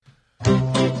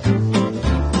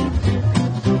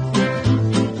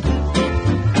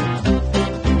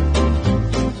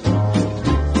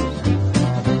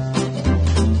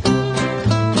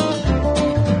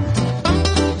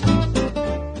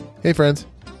Hey, friends.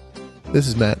 This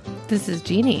is Matt. This is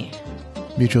Jeannie.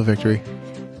 Mutual Victory.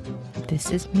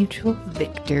 This is Mutual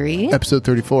Victory. Episode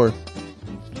 34.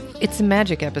 It's a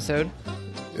magic episode.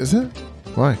 Is it?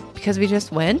 Why? Because we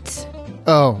just went?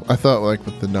 Oh, I thought like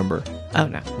with the number. Oh,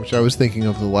 no. Which I was thinking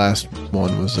of the last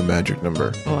one was a magic number.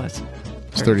 It was.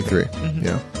 It's 33. Mm-hmm.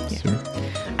 Yeah.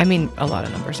 Yeah. I mean, a lot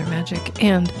of numbers are magic.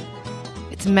 And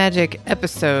it's a magic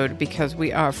episode because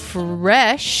we are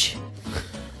fresh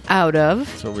out of...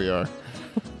 So we are.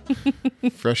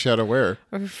 Fresh out of where?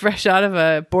 We're fresh out of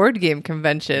a board game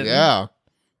convention. Yeah.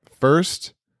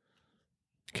 First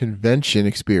convention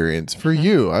experience for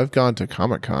you. I've gone to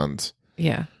Comic-Cons.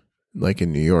 Yeah. Like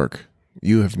in New York.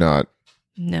 You have not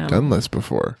done this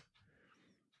before.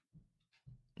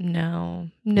 No.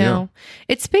 Yeah.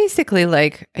 It's basically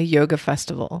like a yoga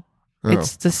festival. Oh.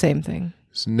 It's the same thing.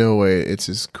 There's no way it's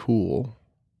as cool.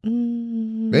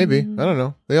 Mm. Maybe. I don't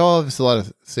know. They all have a lot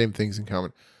of same things in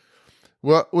common.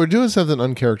 Well, we're doing something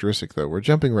uncharacteristic, though. We're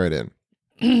jumping right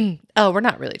in. Oh, we're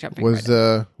not really jumping right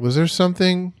in. Was there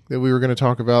something that we were going to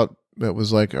talk about that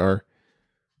was like our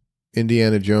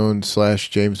Indiana Jones /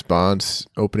 James Bond's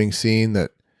opening scene that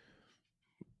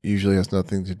usually has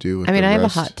nothing to do with I have a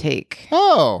hot take.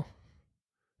 Oh.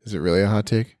 Is it really a hot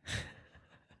take?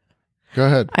 Go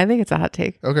ahead. I think it's a hot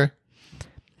take. Okay.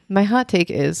 My hot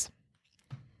take is,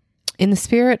 in the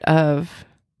spirit of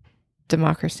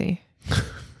democracy,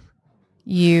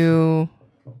 you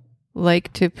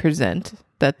like to present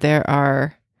that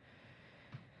I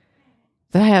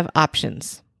have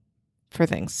options for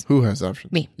things. Who has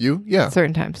options? Me. You? Yeah.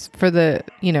 Certain times. For the,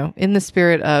 in the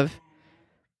spirit of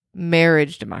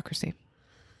marriage democracy.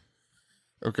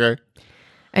 Okay.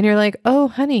 And you're like, oh,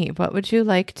 honey, what would you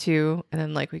like to? And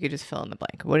then we could just fill in the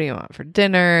blank. What do you want for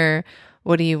dinner?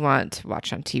 What do you want to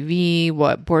watch on TV?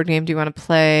 What board game do you want to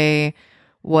play?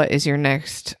 What is your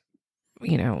next,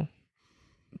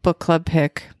 book club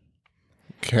pick?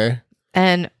 Okay.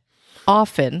 And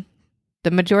often, the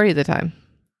majority of the time,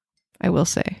 I will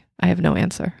say, I have no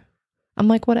answer. I'm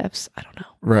like, what ifs? I don't know.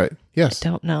 Right. Yes. I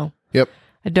don't know. Yep.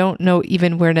 I don't know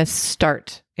even where to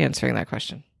start answering that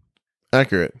question.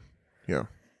 Accurate. Yeah.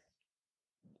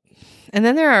 And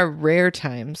then there are rare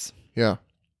times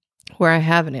where I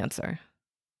have an answer.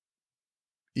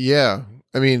 Yeah.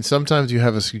 I mean, sometimes you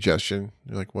have a suggestion.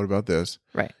 You're like, what about this?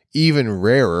 Right. Even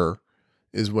rarer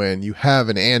is when you have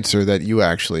an answer that you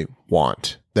actually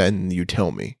want. Then you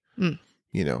tell me. Mm.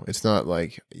 It's not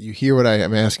like you hear what I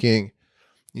am asking.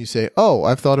 You say, oh,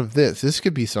 I've thought of this. This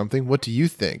could be something. What do you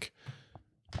think?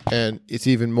 And it's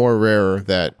even more rarer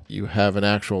that you have an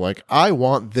actual, I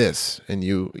want this. And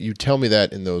you tell me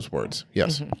that in those words.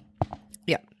 Yes. Mm-hmm.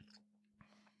 Yeah.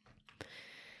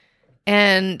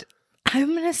 And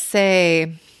I'm going to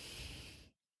say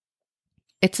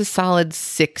it's a solid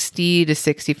 60 to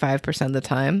 65% of the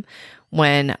time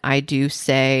when I do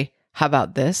say, how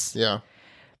about this? Yeah.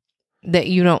 That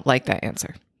you don't like that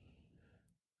answer.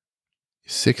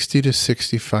 60 to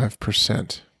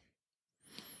 65%.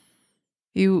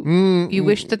 You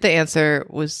wish that the answer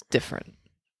was different.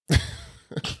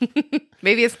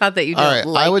 Maybe it's not that you don't all right,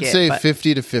 like it. I would say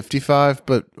 50 to 55,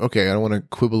 but okay, I don't want to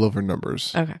quibble over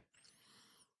numbers. Okay.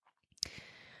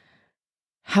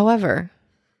 However,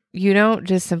 you don't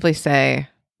just simply say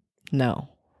no.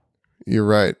 You're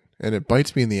right. And it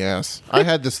bites me in the ass. I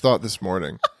had this thought this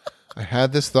morning. We're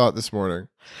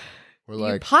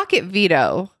You pocket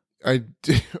veto. I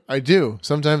do.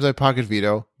 Sometimes I pocket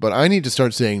veto, but I need to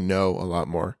start saying no a lot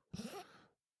more.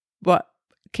 What?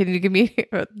 Can you give me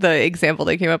the example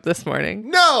that came up this morning?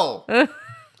 No!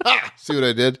 See what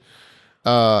I did?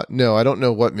 No, I don't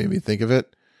know what made me think of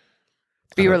it.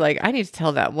 But you were like, I need to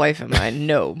tell that wife of mine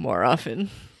no more often.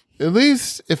 At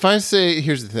least if I say,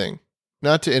 here's the thing,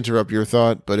 not to interrupt your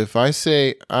thought, but if I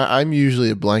say, I'm usually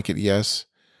a blanket yes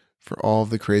for all of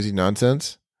the crazy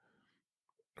nonsense,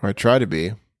 or I try to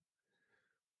be.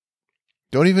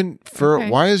 Don't even furrow. Okay.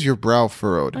 Why is your brow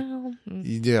furrowed?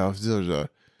 Yeah.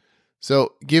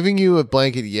 So giving you a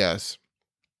blanket yes,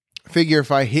 figure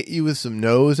if I hit you with some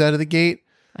no's out of the gate,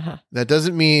 that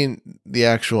doesn't mean the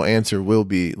actual answer will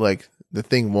be the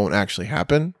thing won't actually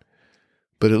happen,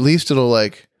 but at least it'll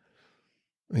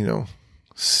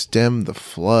stem the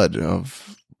flood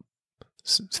of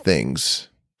things.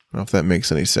 I don't know if that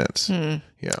makes any sense. Yeah.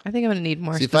 I think I'm going to need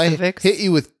more If specifics.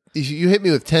 you hit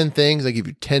me with 10 things, I give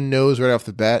you 10 no's right off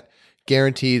the bat,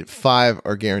 guaranteed 5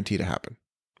 are guaranteed to happen,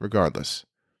 regardless.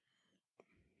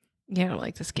 Yeah, I don't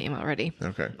like this game already.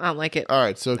 Okay. I don't like it. All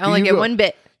right. So I don't like it one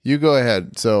bit. You go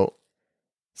ahead. So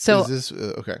is this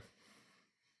okay?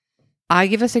 I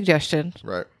give a suggestion.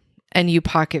 Right. And you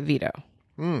pocket veto.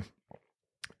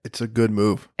 It's a good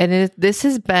move. And this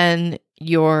has been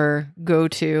your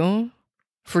go-to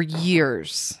for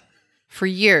years. For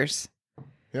years.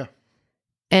 Yeah.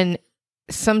 And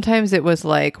sometimes it was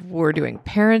like we're doing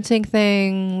parenting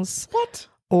things. What?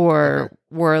 Or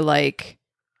we're like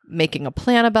making a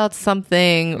plan about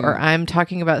something, or I'm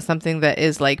talking about something that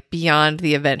is like beyond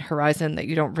the event horizon that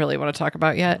you don't really want to talk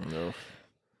about yet. No.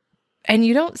 And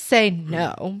you don't say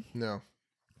no. No.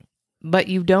 But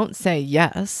you don't say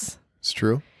yes. It's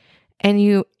true. And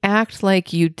you act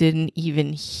like you didn't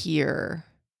even hear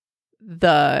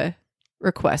the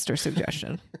request or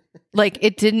suggestion. Like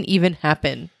it didn't even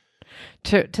happen.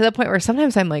 To the point where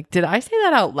sometimes I'm like, did I say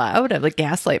that out loud? I like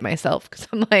gaslight myself because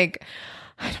I'm like,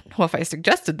 I don't know if I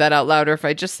suggested that out loud or if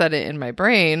I just said it in my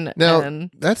brain. Now,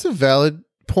 that's a valid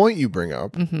point you bring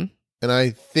up. Mm-hmm. And I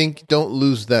think don't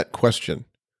lose that question.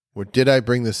 Or did I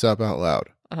bring this up out loud?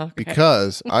 Okay.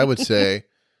 Because I would say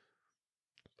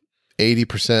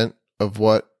 80% of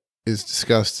what is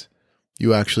discussed,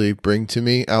 you actually bring to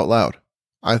me out loud.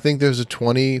 I think there's a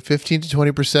 15 to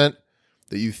 20%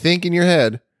 that you think in your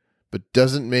head, but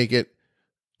doesn't make it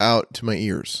out to my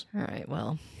ears. All right.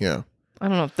 Well, yeah. I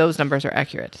don't know if those numbers are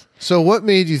accurate. So what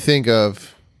made you think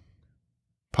of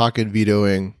pocket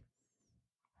vetoing?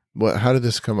 How did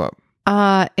this come up?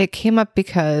 It came up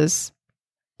because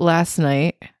last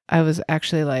night I was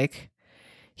actually like,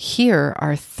 here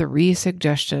are 3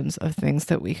 suggestions of things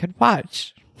that we could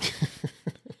watch.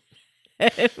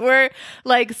 And we're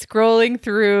like scrolling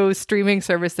through streaming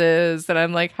services and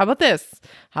I'm like, how about this?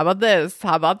 How about this?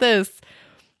 How about this?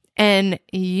 And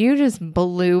you just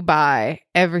blew by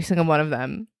every single one of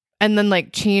them and then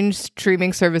like changed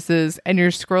streaming services and you're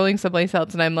scrolling someplace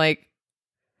else. And I'm like,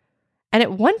 and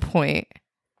at one point,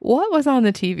 what was on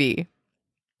the TV?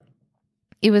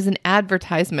 It was an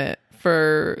advertisement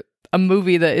for a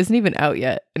movie that isn't even out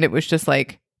yet. And it was just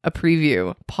like a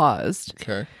preview paused.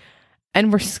 Okay.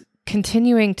 And we're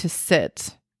continuing to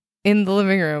sit in the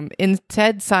living room in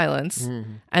dead silence.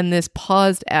 Mm-hmm. And this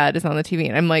paused ad is on the TV.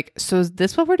 And I'm like, so is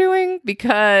this what we're doing?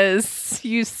 Because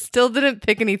you still didn't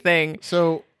pick anything.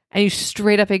 So, and you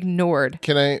straight up ignored.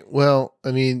 I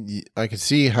could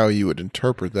see how you would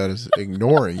interpret that as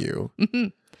ignoring you.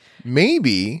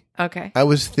 Maybe Okay. I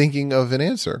was thinking of an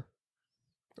answer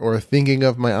or thinking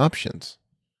of my options.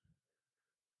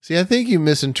 See, I think you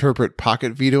misinterpret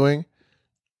pocket vetoing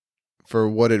for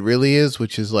what it really is,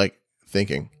 which is like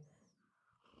thinking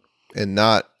and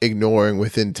not ignoring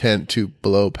with intent to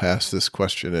blow past this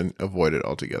question and avoid it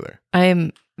altogether.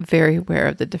 I'm very aware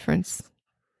of the difference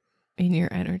in your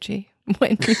energy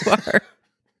when you are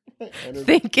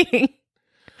thinking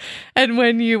and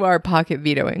when you are pocket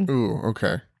vetoing. Ooh,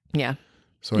 okay. Yeah.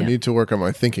 So I need to work on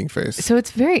my thinking face. So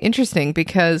it's very interesting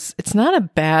because it's not a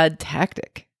bad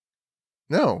tactic.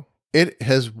 No, it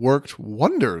has worked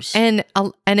wonders. And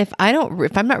if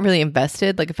I'm not really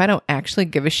invested, like if I don't actually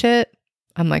give a shit,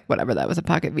 I'm like, whatever, that was a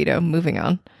pocket veto. Moving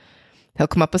on. He'll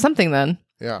come up with something then.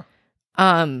 Yeah.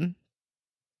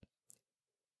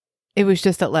 It was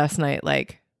just that last night,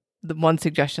 like the one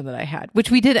suggestion that I had,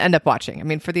 which we did end up watching. I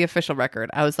mean, for the official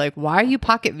record, I was like, why are you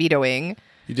pocket vetoing?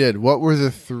 You did. What were the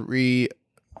 3?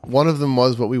 One of them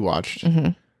was what we watched.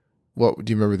 Mm-hmm. What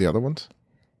do you remember the other ones?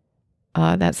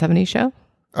 That 70s show.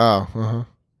 Oh, uh-huh.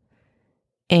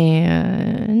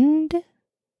 And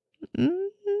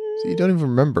So you don't even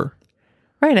remember.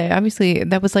 Right.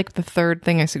 That was like the third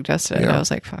thing I suggested. Yeah. And I was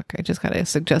like, fuck, I just got to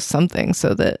suggest something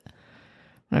so that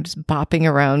I'm not just bopping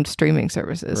around streaming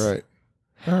services. Right.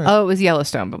 All right. Oh, it was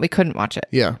Yellowstone, but we couldn't watch it.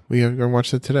 Yeah, we are going to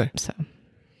watch that today. So,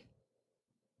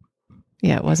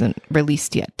 yeah, it wasn't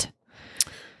released yet.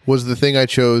 Was the thing I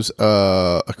chose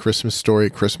A Christmas Story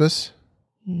Christmas?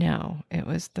 No, it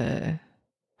was the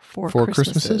Four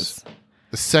Christmases.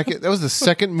 That was the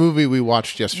second movie we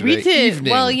watched yesterday. We did.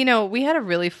 Evening. Well, we had a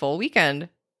really full weekend.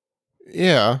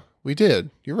 Yeah, we did.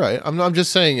 You're right. I'm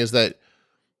just saying is that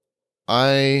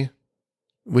I,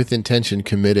 with intention,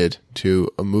 committed to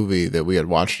a movie that we had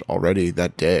watched already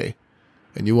that day,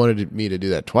 and you wanted me to do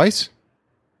that twice?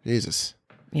 Jesus.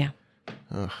 Yeah.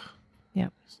 Ugh. Yeah.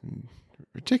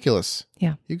 Ridiculous.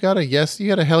 Yeah. You got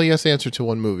a hell yes answer to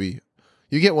one movie.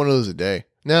 You get one of those a day.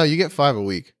 No, you get 5 a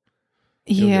week.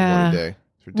 You don't get one a day.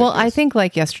 Well, I think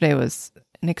like yesterday was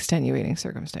an extenuating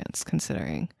circumstance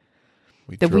considering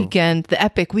weekend, the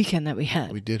epic weekend that we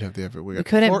had. We did have the epic weekend. We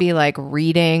couldn't be like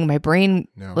reading. My brain,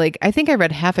 like I think I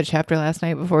read half a chapter last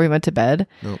night before we went to bed.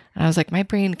 Nope. And I was like, my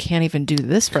brain can't even do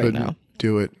this right now.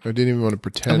 Do it. I didn't even want to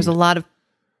pretend. There was a lot of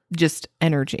just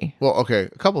energy. Well, okay.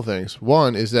 A couple things.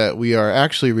 One is that we are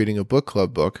actually reading a book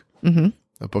club book. Mm-hmm.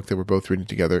 A book that we're both reading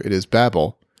together. It is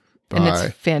Babel by and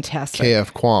it's fantastic.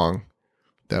 K.F. Kwong.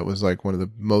 that was like one of the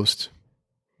most,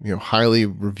 highly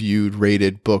reviewed,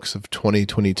 rated books of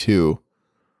 2022.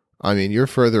 I mean, you're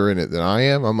further in it than I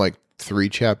am. I'm like 3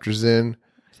 chapters in.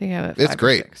 I think I'm at 5 It's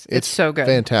great. or 6. It's so good.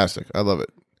 Fantastic. I love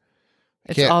it.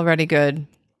 It's already good.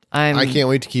 I can't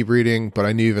wait to keep reading, but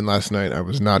I knew even last night I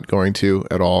was not going to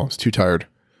at all. I was too tired.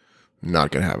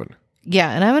 Not going to happen.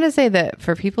 Yeah, and I want to say that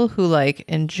for people who like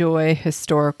enjoy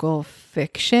historical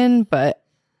fiction, but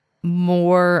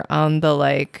more on the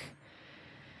like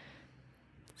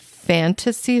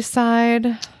fantasy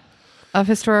side of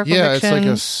historical fiction, it's like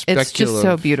a speculative it's just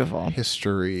so beautiful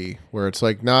history where it's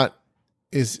like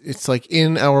it's like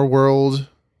in our world,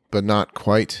 but not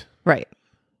quite. Right.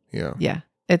 Yeah. Yeah.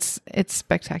 It's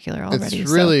spectacular already. It's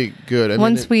really good.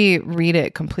 Once we read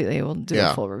it completely, we'll do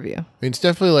a full review. I mean, it's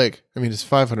definitely it's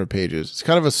 500 pages. It's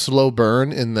kind of a slow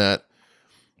burn in that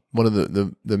one of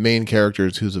the main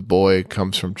characters, who's a boy,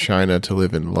 comes from China to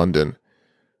live in London,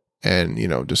 and,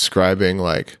 describing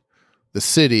like the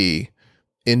city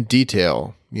in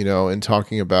detail, and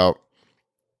talking about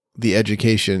the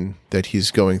education that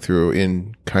he's going through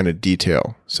in kind of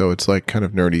detail. So it's like kind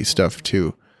of nerdy stuff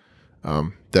too.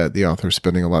 That the author is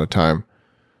spending a lot of time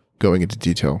going into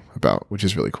detail about, which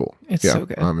is really cool. It's so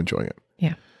good. I'm enjoying it.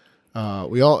 Yeah.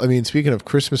 Speaking of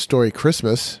Christmas Story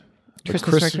Christmas.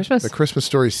 The Christmas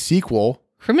Story sequel.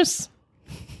 Christmas.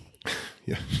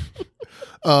 Yeah.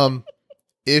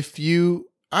 If you,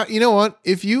 you know what?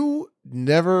 If you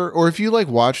if you like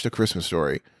watched A Christmas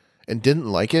Story and didn't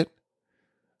like it,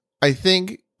 I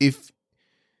think if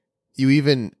you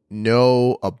even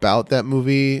know about that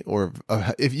movie, or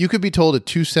if you could be told a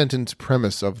 2-sentence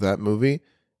premise of that movie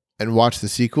and watch the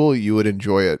sequel, you would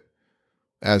enjoy it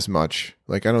as much.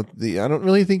 Like, I don't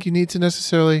really think you need to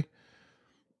necessarily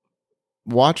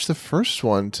watch the first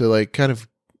one to like kind of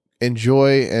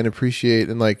enjoy and appreciate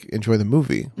and like enjoy the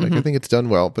movie. Like, I think it's done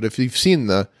well. But if you've seen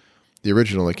the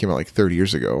original that came out like 30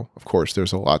 years ago, of course,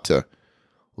 there's a lot to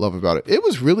love about it. It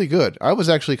was really good. I was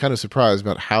actually kind of surprised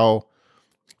about how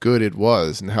good it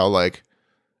was and how like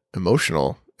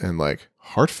emotional and like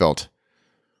heartfelt,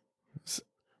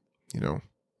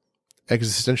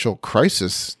 existential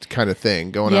crisis kind of thing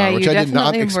going on, which I did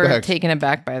not expect. Were taken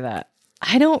aback by that.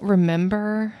 I don't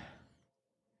remember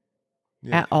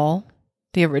at all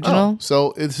the original.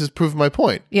 So this has proved my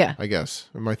point. Yeah, I guess,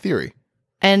 or my theory.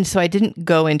 And so I didn't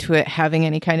go into it having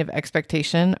any kind of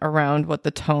expectation around what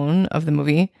the tone of the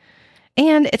movie.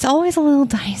 And it's always a little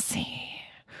dicey.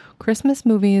 Christmas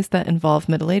movies that involve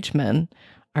middle-aged men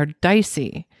are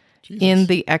dicey in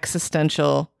the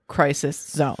existential crisis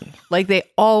zone. Like they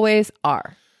always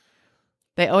are.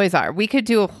 They always are. We could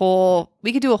do a whole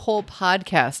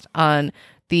podcast on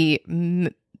the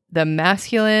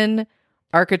masculine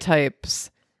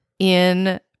archetypes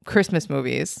in Christmas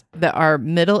movies that are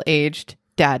middle-aged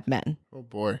dad men. Oh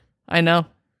boy. I know.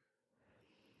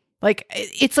 Like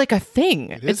it's like a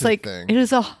thing. It's like thing. It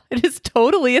is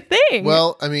totally a thing.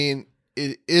 Well, I mean,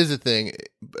 it is a thing,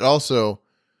 but also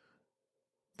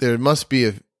there must be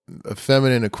a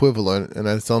feminine equivalent, and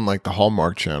that's on like the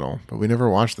Hallmark Channel, but we never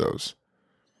watch those.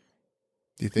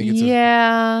 Do you think it's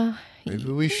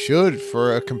maybe we should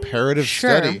for a comparative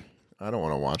study. I don't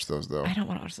want to watch those though. I don't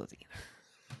want to watch those either.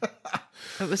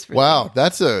 It was really wow,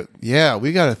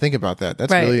 we got to think about that.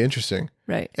 That's really interesting.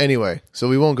 Right. Anyway, so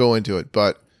we won't go into it,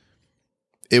 but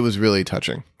it was really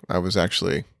touching. I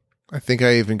think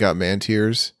I even got man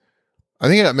tears. I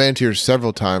think I got man tears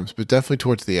several times, but definitely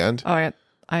towards the end. Oh,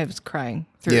 I was crying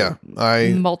through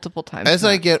multiple times. As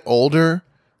I get older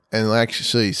and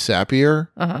actually sappier,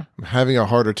 I'm having a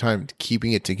harder time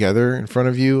keeping it together in front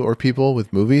of you or people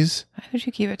with movies. How did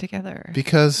you keep it together?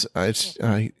 Because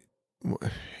have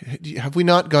we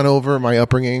not gone over my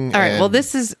upbringing? All right. Well,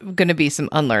 this is going to be some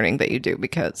unlearning that you do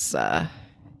because,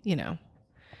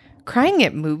 crying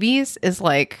at movies is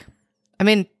like, I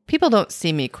mean, people don't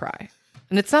see me cry.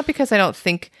 And it's not because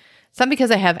it's not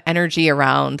because I have energy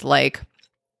around, like,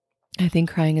 I think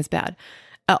crying is bad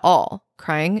at all.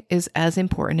 Crying is as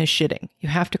important as shitting. You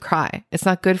have to cry. It's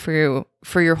not good for you,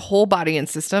 for your whole body and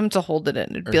system to hold it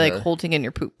in. It'd be like holding in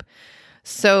your poop.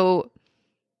 So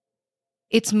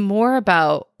it's more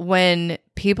about when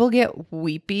people get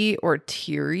weepy or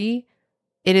teary,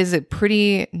 it is a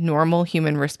pretty normal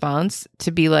human response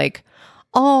to be like,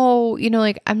 oh,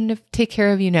 like, I'm going to take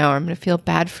care of you now. Or I'm going to feel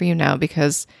bad for you now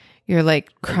because you're like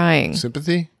crying.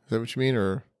 Sympathy? Is that what you mean?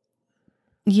 Or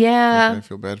yeah, I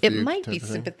feel bad for it might be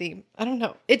sympathy. I don't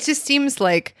know. It just seems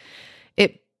like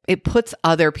it it puts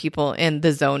other people in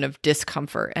the zone of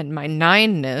discomfort, and my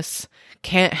 9-ness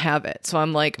can't have it. So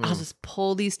I'm like, I'll just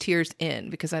pull these tears in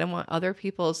because I don't want other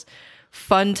people's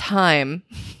fun time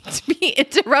to be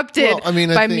interrupted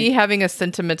by me having a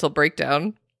sentimental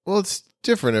breakdown. Well, it's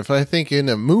different. If I think in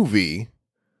a movie,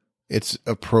 it's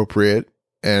appropriate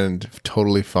and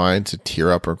totally fine to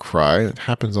tear up or cry. It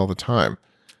happens all the time.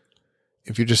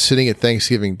 If you're just sitting at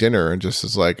Thanksgiving dinner and just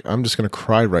is like, I'm just going to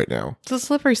cry right now. It's a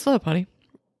slippery slope, honey.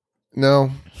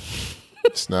 No,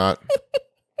 it's not.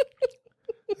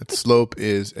 That slope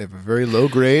is of a very low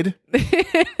grade.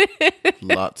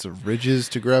 Lots of ridges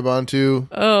to grab onto.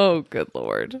 Oh, good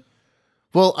Lord.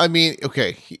 Well, I mean,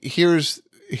 okay, here's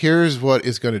what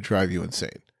is going to drive you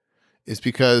insane. It's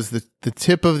because the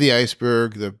tip of the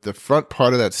iceberg, the front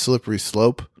part of that slippery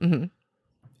slope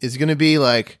is going to be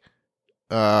like,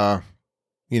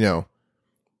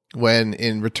 when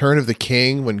in Return of the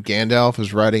King, when Gandalf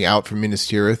is riding out from Minas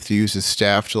Tirith to use his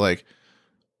staff to like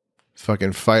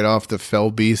fucking fight off the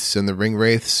fell beasts and the ring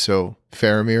wraiths so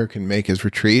Faramir can make his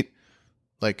retreat.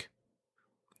 Like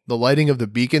the lighting of the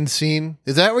beacon scene.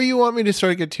 Is that where you want me to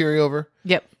start to get teary over?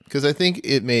 Yep. Because I think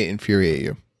it may infuriate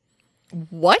you.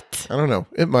 What? I don't know.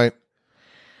 It might.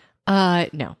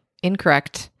 No.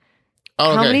 Incorrect.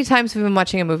 Oh, okay. How many times have we been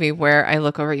watching a movie where I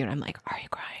look over at you and I'm like, are you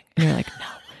crying? And you're like, no.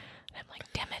 And I'm like,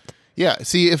 damn it. Yeah.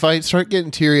 See, if I start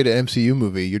getting teary at an MCU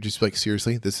movie, you're just like,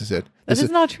 seriously, this is it. This is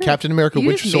not true. Captain America you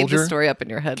Winter just made Soldier. the story up in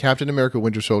your head. Captain America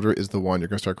Winter Soldier is the one you're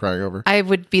going to start crying over. I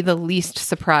would be the least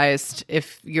surprised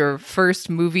if your first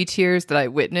movie tears that I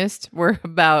witnessed were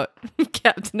about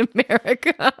Captain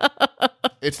America.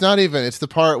 It's not even. It's the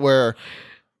part where,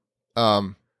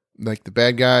 like the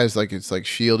bad guys, like it's like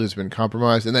S.H.I.E.L.D. has been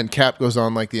compromised, and then Cap goes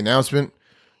on like the announcement.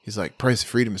 He's like, "Price of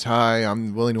freedom is high.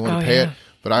 I'm willing to pay it,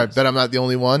 but I bet I'm not the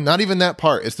only one." Not even that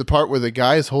part. It's the part where the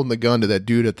guy is holding the gun to that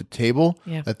dude at the table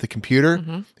at the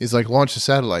computer. He's like, "Launch the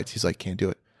satellites." He's like, "Can't do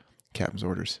it." Captain's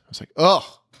orders. I was like,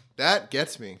 "Oh, that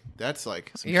gets me." That's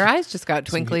like your eyes just got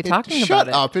twinkly talking about it. Shut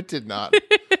up! It did not.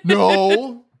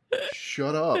 No,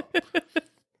 shut up.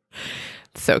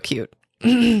 So cute.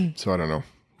 So I don't know.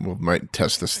 We might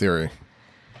test this theory.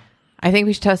 I think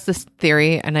we should test this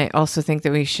theory, and I also think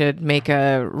that we should make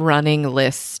a running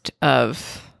list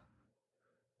of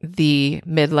the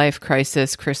midlife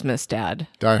crisis Christmas dad.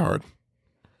 Die Hard.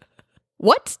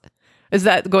 What? Is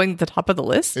that going to the top of the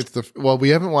list? We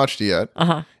haven't watched it yet.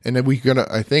 Uh-huh. And then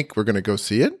I think we're gonna go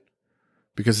see it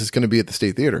because it's gonna be at the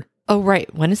State Theater. Oh,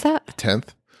 right. When is that?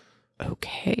 10th.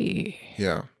 Okay.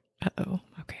 Yeah. Uh-oh.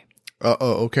 Okay.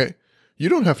 Okay. You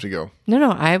don't have to go.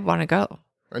 No, I want to go.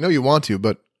 I know you want to,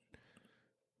 but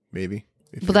maybe.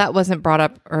 Well, that wasn't brought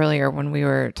up earlier when we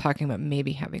were talking about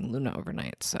maybe having Luna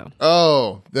overnight, so.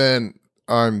 Oh, then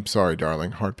I'm sorry, darling.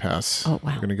 Hard pass. Oh, wow.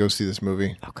 We're going to go see this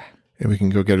movie. Okay. And we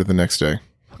can go get her the next day.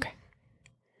 Okay.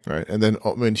 All right. And then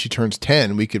when she turns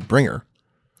 10, we could bring her.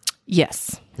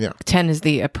 Yes. Yeah. 10 is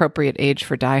the appropriate age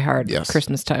for Die Hard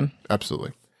Christmas time.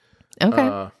 Absolutely. Okay.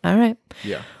 All right.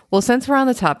 Yeah. Well, since we're on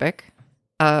the topic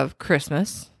of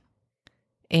Christmas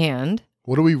and...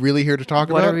 What are we really here to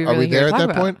talk about? Are we there at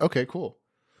that point? Okay, cool.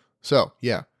 So,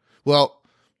 yeah. Well,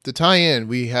 to tie in,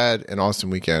 we had an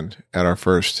awesome weekend at our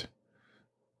first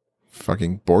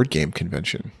fucking board game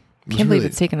convention. Can't believe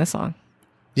it's taken this long.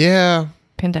 Yeah.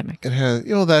 Pandemic. It has,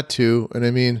 that too. And I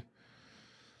mean,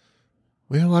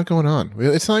 we had a lot going on.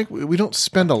 It's not like we don't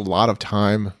spend a lot of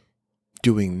time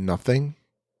doing nothing.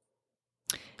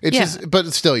 It's just, but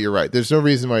still, you're right. There's no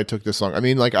reason why it took this long. I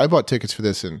mean, like I bought tickets for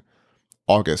this in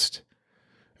August,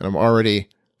 and I'm already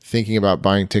thinking about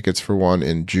buying tickets for one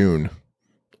in June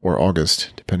or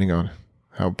August, depending on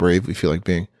how brave we feel like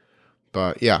being.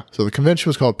 But yeah, so the convention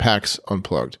was called PAX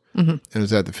Unplugged, and it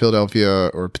was at the Philadelphia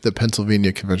or the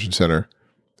Pennsylvania Convention Center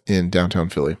in downtown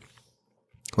Philly.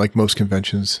 Like most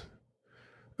conventions,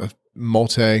 a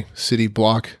multi-city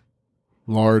block,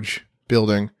 large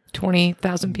building.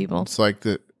 20,000 people. It's like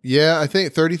I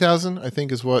think 30,000. I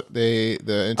think is what the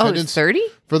attendance 30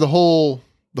 for the whole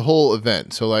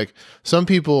event. So like some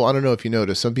people, I don't know if you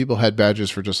noticed, some people had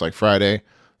badges for just like Friday.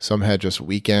 Some had just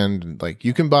weekend. Like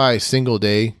you can buy single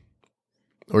day,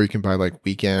 or you can buy like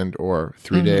weekend or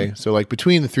 3 day. So like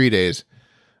between the 3 days,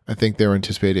 I think they're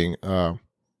anticipating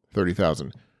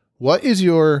 30,000. What is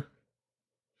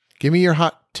give me your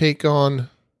hot take on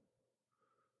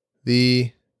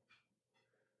the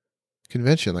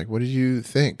convention? Like, what did you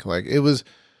think? Like, it was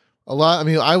a lot. I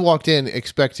mean, I walked in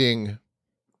expecting,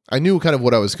 I knew kind of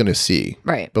what I was going to see.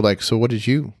 Right. But like, so what did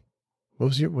you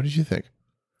think?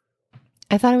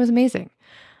 I thought it was amazing.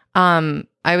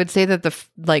 I would say that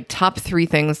the top 3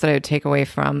 things that I would take away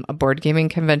from a board gaming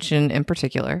convention in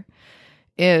particular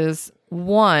is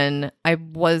one, I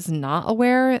was not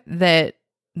aware that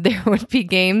there would be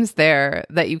games there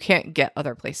that you can't get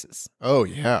other places. Oh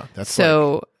yeah, that's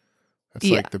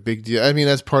like the big deal. I mean,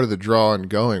 that's part of the draw and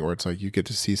going, where it's like you get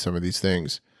to see some of these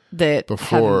things that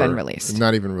before haven't been released,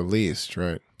 not even released,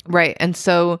 right? Right, and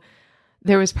so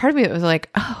there was part of me that was like,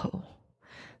 oh,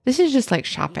 this is just like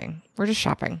shopping. We're just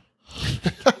shopping.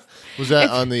 Was that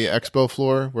on the expo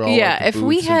floor? Where all, yeah, like, if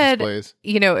we had, displays?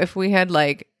 if we had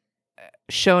like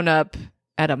shown up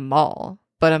at a mall,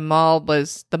 but the mall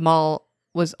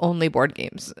was only board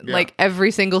games. Yeah. Like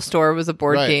every single store was a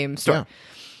board Right. game store. Yeah.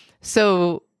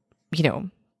 So,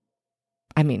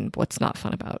 I mean, what's not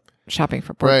fun about shopping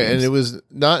for board Right, games? and it was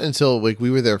not until like we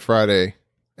were there Friday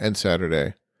and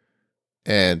Saturday,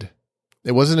 and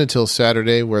it wasn't until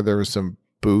Saturday where there were some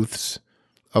booths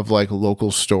of like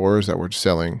local stores that were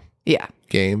selling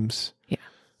games.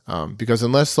 Yeah. Because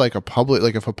unless like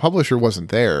if a publisher wasn't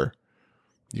there,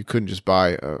 you couldn't just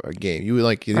buy a game. You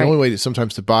would the only way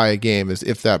sometimes to buy a game is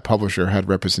if that publisher had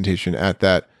representation at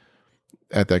that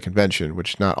convention,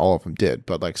 which not all of them did.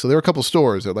 But so there were a couple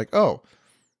stores that were like, oh,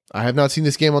 I have not seen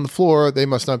this game on the floor. They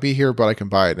must not be here, but I can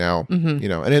buy it now. Mm-hmm.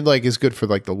 And it is good for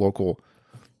the local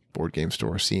board game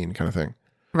store scene kind of thing.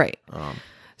 Right.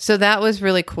 So that was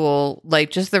really cool.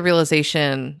 Just the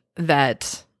realization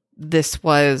that this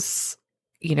was,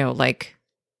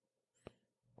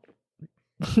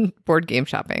 board game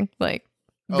shopping, really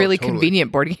totally.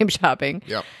 convenient board game shopping.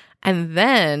 Yep. And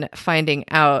then finding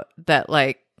out that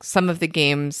some of the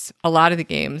games, a lot of the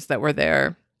games that were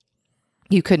there,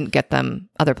 you couldn't get them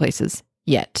other places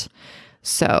yet.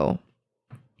 So,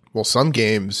 well, some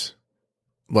games,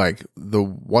 one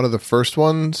of the first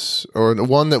ones, or the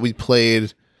one that we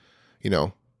played,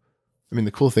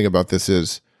 the cool thing about this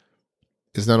is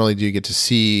not only do you get to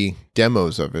see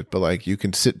demos of it, but you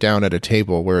can sit down at a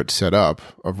table where it's set up.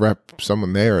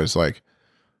 Someone there is like,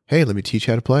 hey, let me teach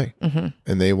you how to play. mm-hmm.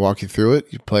 And they walk you through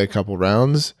it. You play a couple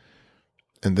rounds,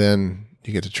 and then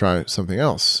you get to try something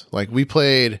else. We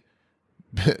played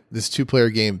this 2-player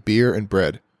game, Beer and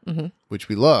Bread, Mm-hmm. which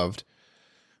we loved,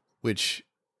 which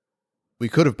we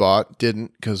could have bought,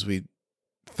 didn't, because we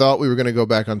thought we were going to go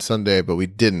back on Sunday, but we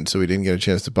didn't, so we didn't get a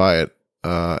chance to buy it.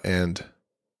 And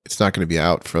it's not going to be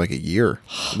out for a year,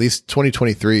 at least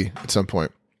 2023 at some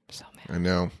point. So mad. I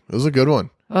know. It was a good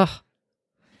one. Ugh.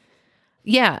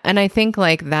 Yeah, and I think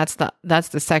that's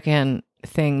the second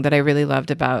thing that I really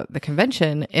loved about the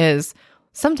convention is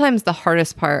sometimes the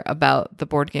hardest part about the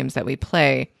board games that we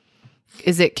play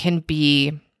is it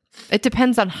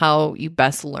depends on how you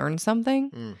best learn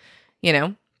something,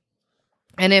 And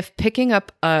if picking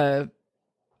up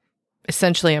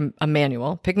essentially a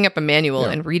manual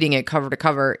and reading it cover to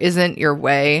cover isn't your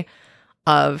way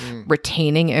of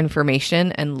retaining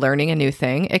information and learning a new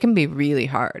thing, it can be really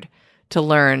hard to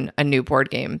learn a new board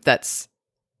game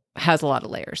has a lot of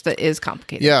layers, that is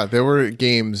complicated. Yeah, there were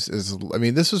games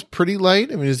this was pretty light.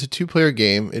 It's a 2-player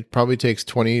game. It probably takes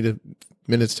 20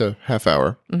 minutes to half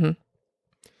hour. Mm-hmm.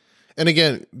 And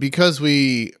again, because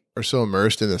we are so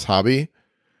immersed in this hobby,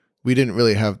 we didn't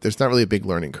really there's not really a big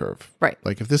learning curve. Right.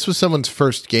 If this was someone's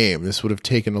first game, this would have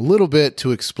taken a little bit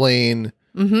to explain.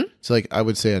 Mm-hmm. To I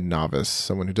would say a novice,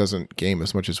 someone who doesn't game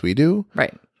as much as we do,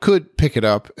 right, could pick it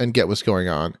up and get what's going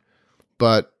on.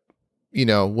 But,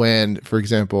 for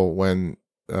example, when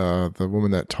the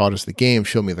woman that taught us the game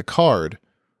showed me the card,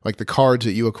 the cards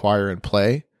that you acquire and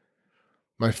play,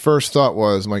 my first thought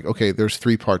was, okay, there's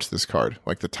 3 parts to this card.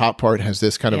 The top part has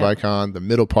this kind of icon, the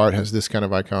middle part has this kind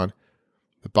of icon,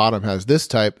 the bottom has this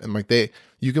type, and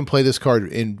you can play this card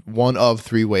in one of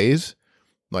 3 ways.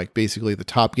 Basically, the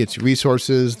top gets you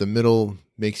resources, the middle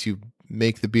makes you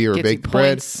make the beer or bake the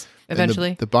bread.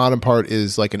 Eventually, the bottom part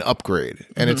is an upgrade.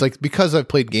 And it's because I've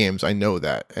played games, I know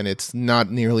that. And it's not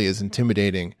nearly as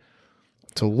intimidating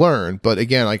to learn. But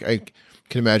again, I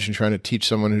can imagine trying to teach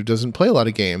someone who doesn't play a lot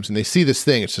of games and they see this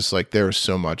thing, it's just there's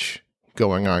so much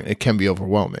going on. It can be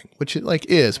overwhelming, which it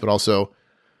is, but also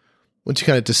once you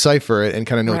kind of decipher it and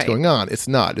kind of know what's going on, it's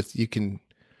not. You can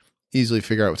easily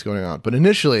figure out what's going on. But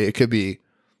initially, it could be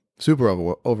super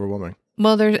overwhelming.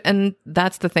 Well, and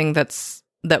that's the thing that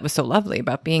was so lovely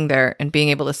about being there and being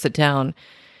able to sit down,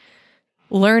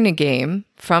 learn a game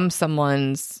from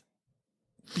someone's,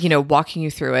 walking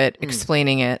you through it,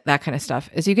 explaining it, that kind of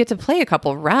stuff, is you get to play a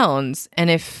couple rounds.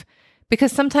 And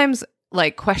because sometimes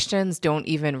questions don't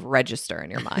even register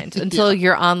in your mind until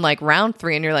you're on round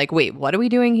 3 and you're like, wait, what are we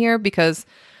doing here? Because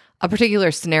a particular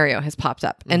scenario has popped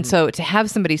up. Mm-hmm. And so to have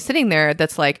somebody sitting there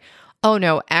that's oh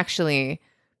no, actually,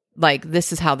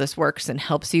 this is how this works and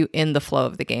helps you in the flow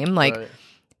of the game.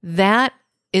 That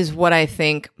is what I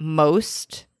think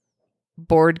most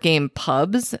board game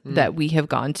pubs that we have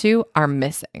gone to are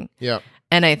missing. Yeah.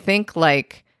 And I think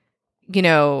like, you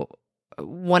know,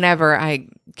 whenever I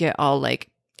get all like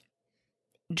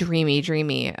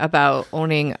dreamy about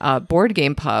owning a board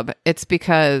game pub, it's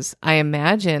because I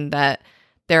imagine that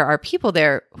there are people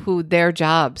there who their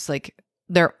jobs, like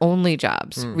their only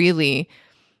jobs really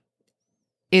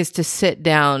is to sit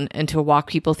down and to walk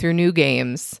people through new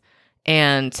games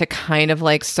and to kind of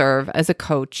like serve as a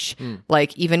coach,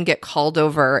 like even get called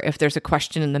over if there's a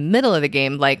question in the middle of the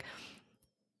game. Like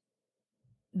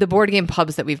the board game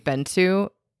pubs that we've been to,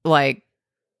 like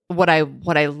what I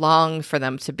long for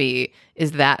them to be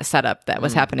is that setup that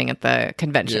was happening at the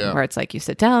convention, where it's like you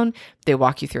sit down, they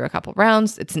walk you through a couple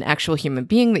rounds. It's an actual human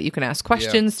being that you can ask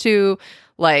questions to.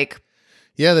 Like,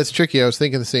 yeah, that's tricky. I was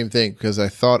thinking the same thing because I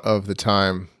thought of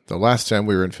the last time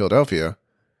we were in Philadelphia,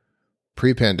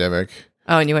 pre-pandemic.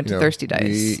 Oh, and you went to Thirsty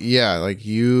Dice. Like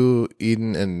you,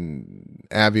 Eden, and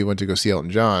Abby went to go see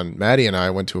Elton John. Maddie and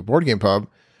I went to a board game pub.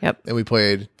 Yep. And we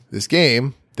played this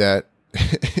game that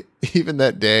even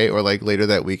that day or like later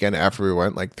that weekend after we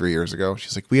went, like 3 years ago,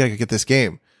 she's like, we gotta get this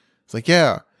game. It's like,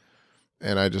 yeah.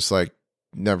 And I just like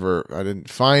I didn't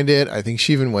find it. I think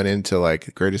she even went into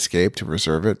like Great Escape to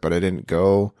reserve it, but I didn't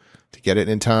go to get it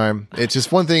in time. It's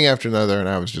just one thing after another, and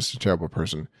I was just a terrible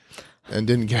person and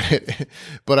didn't get it.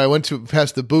 But I went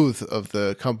past the booth of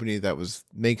the company that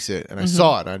makes it, and I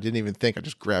saw it. I didn't even think. I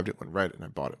just grabbed it, went right, and I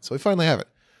bought it. So we finally have it.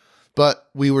 But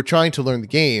we were trying to learn the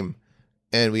game,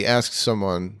 and we asked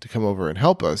someone to come over and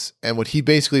help us. And what he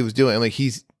basically was doing, like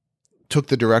he took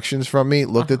the directions from me,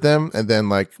 looked at them, and then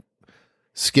like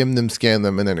skimmed them, scanned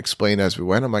them, and then explained as we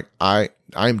went. I'm like,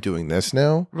 I'm doing this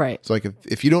now. Right. So like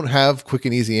if you don't have quick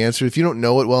and easy answers, if you don't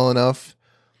know it well enough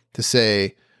to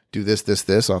say, do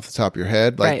this off the top of your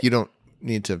head, like you don't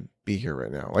need to be here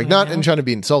right now. Like not in trying to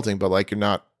be insulting, but like you're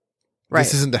not,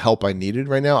 this isn't the help I needed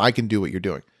right now. I can do what you're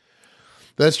doing.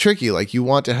 That's tricky. Like you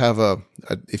want to have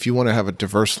if you want to have a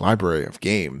diverse library of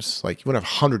games, like you want to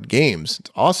have 100 games.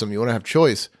 It's awesome. You want to have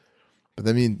choice, but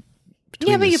I mean, but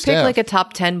you pick like a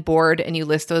top 10 board and you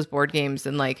list those board games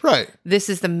and like, this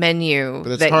is the menu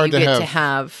that you get to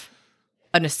have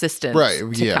an assistant. Right.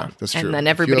 To Yeah, come. that's true. And then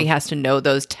everybody has to know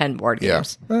those 10 board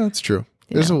games. Yeah, that's true.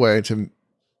 There's a way to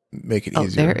make it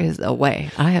easier. There is a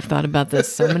way. I have thought about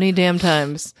this so many damn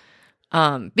times.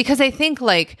 Because I think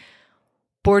like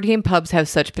board game pubs have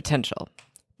such potential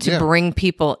to bring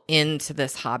people into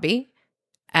this hobby.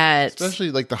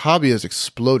 Especially like the hobby has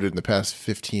exploded in the past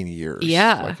 15 years.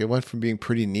 Yeah. Like it went from being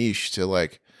pretty niche to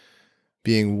like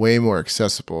being way more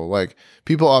accessible. Like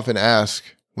people often ask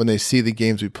when they see the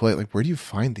games we play, like, where do you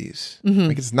find these?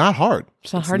 Like it's not hard.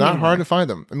 It's not hard to find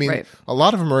them. I mean, a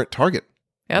lot of them are at Target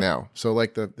now. So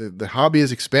like the hobby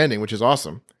is expanding, which is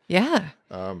awesome. Yeah.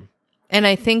 And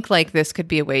I think like this could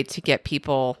be a way to get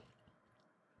people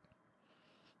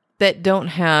that don't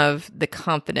have the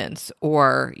confidence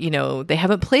or, you know, they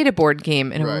haven't played a board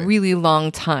game in a really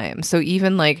long time. So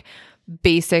even like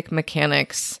basic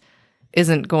mechanics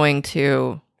isn't going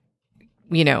to,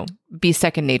 you know, be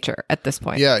second nature at this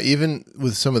point. Yeah. Even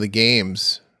with some of the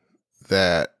games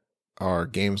that are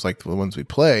games like the ones we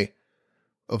play,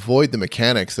 avoid the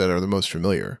mechanics that are the most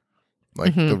familiar.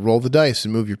 Like the roll the dice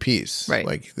and move your piece. Right.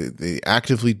 Like they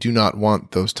actively do not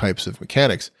want those types of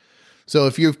mechanics. So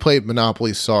if you've played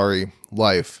Monopoly, Sorry,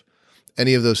 Life,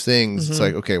 any of those things, it's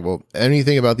like, okay, well,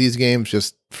 anything about these games,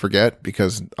 just forget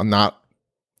because a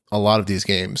lot of these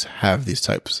games have these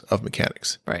types of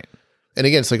mechanics. Right. And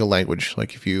again, it's like a language.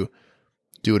 Like if you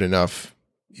do it enough,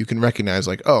 you can recognize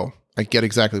like, oh, I get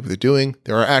exactly what they're doing.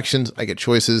 There are actions, I get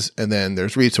choices, and then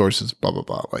there's resources, blah, blah,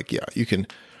 blah. Like, yeah, you can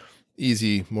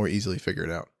more easily figure it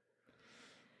out.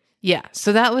 Yeah.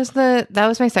 So that was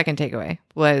my second takeaway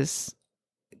was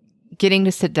getting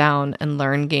to sit down and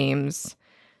learn games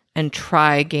and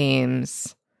try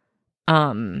games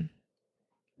that,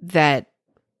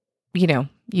 you know,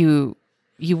 you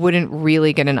wouldn't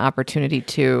really get an opportunity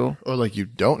to. Or like you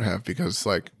don't have because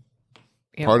like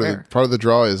part of the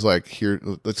draw is like, here,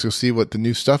 let's go see what the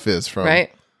new stuff is from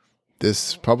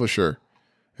this publisher.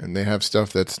 And they have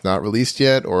stuff that's not released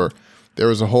yet, or there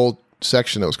was a whole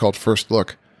section that was called First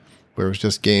Look, where it was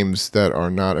just games that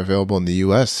are not available in the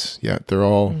U.S. yet. They're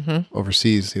all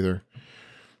overseas, either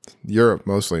Europe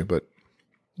mostly, but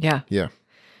yeah.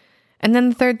 And then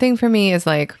the third thing for me is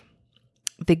like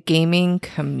the gaming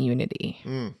community.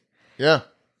 Yeah.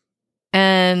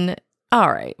 And all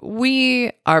right,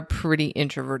 we are pretty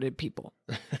introverted people.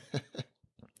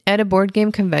 At a board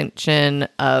game convention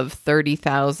of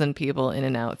 30,000 people in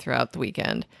and out throughout the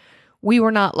weekend, we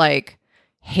were not like,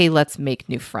 hey, let's make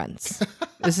new friends.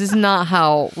 This is not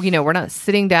how, we're not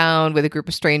sitting down with a group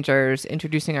of strangers,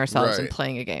 introducing ourselves and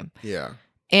playing a game. Yeah.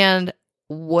 And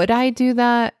would I do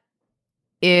that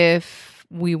if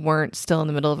we weren't still in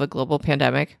the middle of a global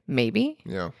pandemic? Maybe.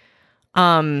 Yeah.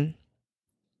 I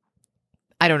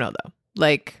don't know though.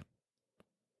 Like,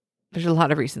 there's a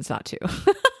lot of reasons not to.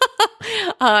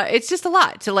 It's just a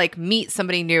lot to like meet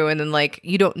somebody new and then like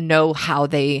you don't know how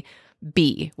they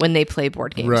be when they play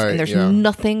board games. Right, and there's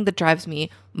nothing that drives me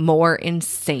more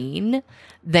insane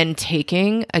than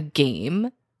taking a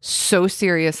game so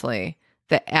seriously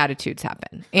that attitudes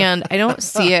happen. And I don't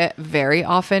see it very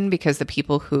often because the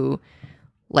people who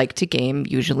like to game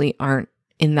usually aren't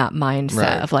in that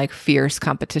mindset of like fierce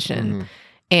competition. Mm-hmm.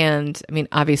 And I mean,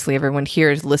 obviously everyone here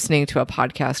is listening to a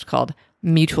podcast called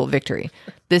Mutual Victory.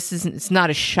 It's not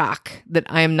a shock that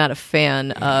I am not a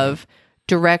fan of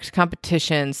direct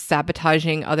competition,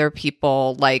 sabotaging other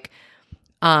people. Like,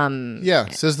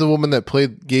 says the woman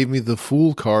that gave me the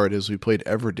Fool card as we played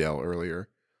Everdell earlier.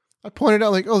 I pointed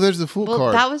out like, oh, there's the Fool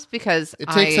card. That was because it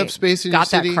takes up space in your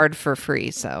city. Got that card for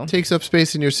free, so takes up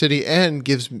space in your city and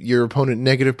gives your opponent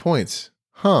negative points.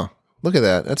 Huh? Look at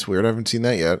that. That's weird. I haven't seen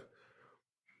that yet.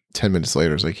 10 minutes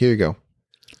later, it's like, here you go.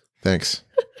 Thanks.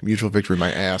 Mutual Victory,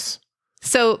 my ass.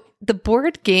 So the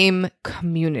board game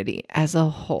community as a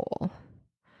whole,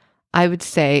 I would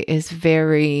say, is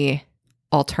very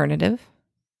alternative,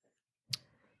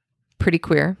 pretty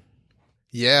queer.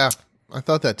 Yeah, I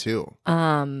thought that too.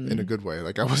 In a good way.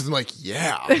 Like I wasn't like,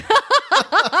 yeah. Which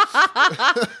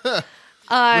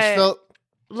felt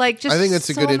like just I think that's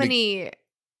a good many,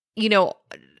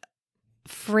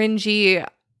 fringy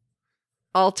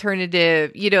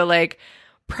alternative, like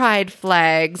pride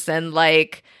flags and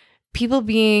like people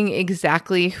being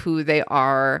exactly who they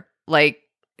are. Like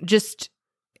just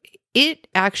it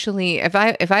actually, if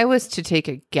I was to take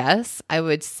a guess, I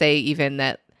would say even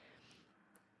that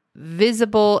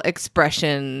visible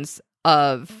expressions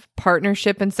of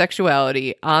partnership and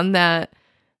sexuality on that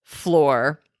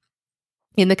floor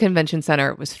in the convention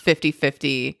center was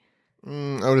 50-50. I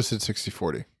would have said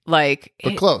 60-40.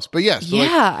 But close. But yes.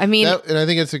 Yeah, like, I mean. And I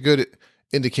think it's a good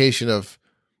indication of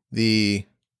the,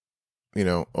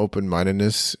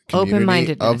 open-mindedness of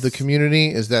the community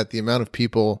is that the amount of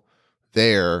people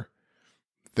there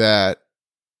that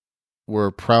were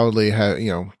proudly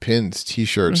pins,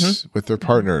 t-shirts with their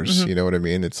partners. You know what I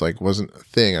mean? It's like wasn't a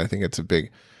thing. I think it's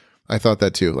I thought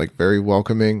that too. Like very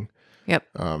welcoming. Yep.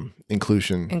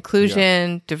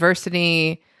 Inclusion,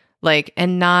 diversity, like,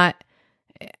 and not,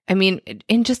 I mean,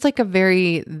 in just like a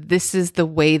very, this is the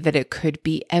way that it could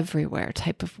be everywhere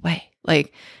type of way.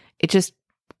 Like it just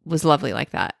was lovely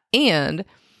like that. And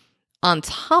on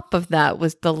top of that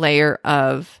was the layer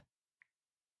of,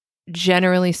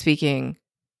 generally speaking,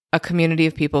 a community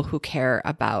of people who care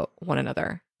about one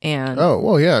another. And oh,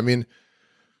 well, yeah. I mean,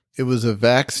 it was a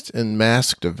vaxxed and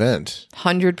masked event.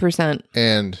 100%.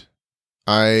 And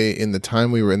in the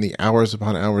time we were in, the hours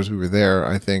upon hours we were there,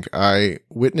 I think I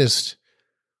witnessed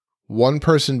one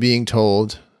person being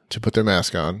told to put their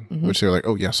mask on, which they were like,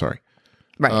 oh, yeah, sorry.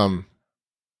 Right.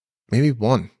 Maybe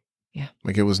one. Yeah.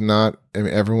 Like it was not, I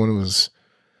mean, everyone was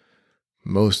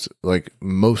most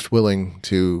willing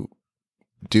to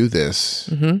do this,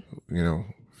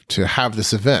 to have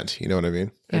this event, you know what I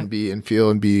mean? Yeah. And feel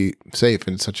and be safe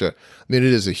in such it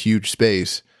is a huge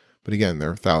space, but again, there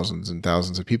are thousands and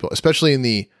thousands of people, especially in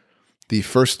the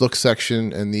first look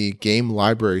section and the game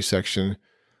library section,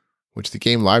 which the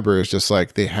game library is just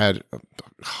like, they had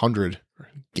 100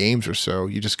 games or so.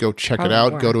 You just go check it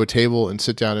out, go to a table and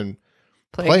sit down and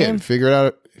play it and figure it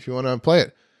out if you want to play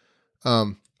it.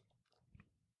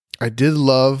 I did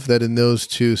love that in those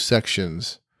two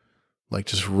sections, like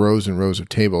just rows and rows of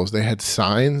tables, they had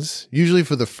signs, usually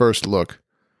for the first look.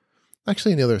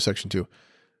 Actually, in the other section too,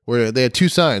 where they had two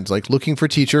signs, like looking for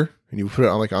teacher, and you put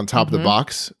it on top of the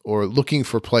box, or looking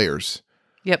for players.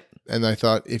 Yep. And I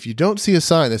thought, if you don't see a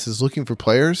sign that says looking for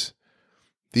players,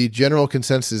 the general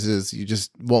consensus is you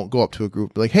just won't go up to a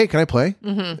group like, hey, can I play?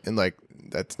 And like,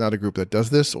 that's not a group that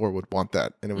does this or would want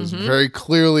that. And it was very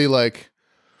clearly like,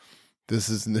 this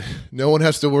is no one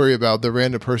has to worry about the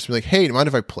random person like, hey, do you mind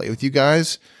if I play with you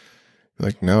guys?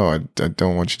 Like, no, I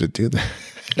don't want you to do that.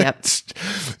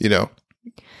 Yep.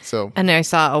 So. And I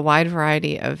saw a wide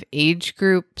variety of age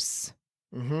groups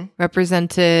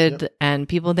represented and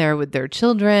people there with their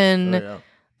children. Oh,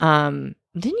 yeah.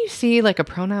 Didn't you see like a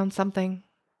pronoun something?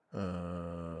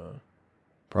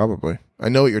 Probably. I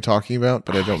know what you're talking about,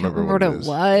 but I don't remember what it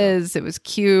was. Yeah. It was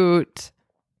cute.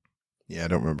 Yeah, I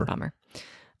don't remember. Bummer.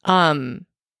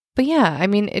 But yeah, I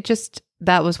mean, it just,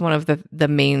 that was one of the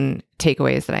main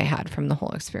takeaways that I had from the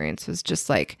whole experience, was just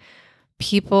like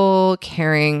people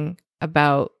caring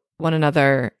about one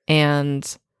another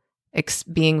and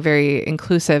being very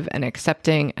inclusive and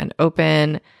accepting and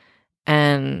open.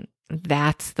 And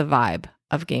that's the vibe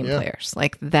of game players.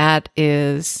 Like that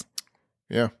is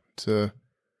it's a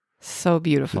so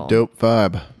beautiful. It's a dope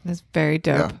vibe. It's very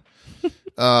dope.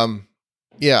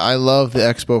 I love the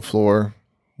expo floor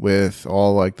with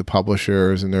all like the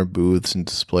publishers and their booths and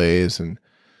displays and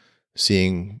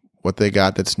seeing what they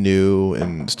got that's new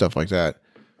and stuff like that.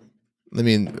 I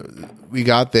mean, we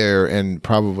got there and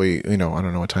probably, I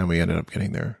don't know what time we ended up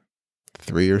getting there.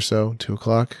 3 or so, 2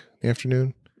 o'clock in the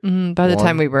afternoon. By the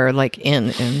time we were like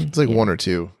it's like 1 or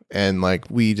 2. And like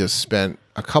we just spent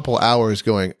a couple hours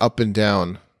going up and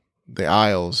down the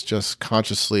aisles, just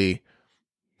consciously,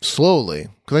 slowly,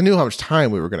 because I knew how much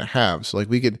time we were going to have. So like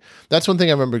that's one thing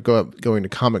I remember going to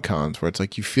Comic Cons where it's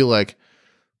like you feel like,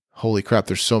 holy crap,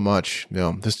 there's so much.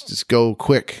 Just go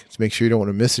quick to make sure you don't want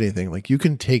to miss anything. Like you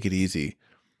can take it easy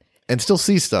and still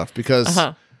see stuff because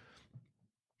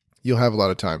you'll have a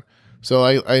lot of time. So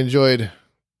I enjoyed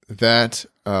that.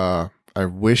 I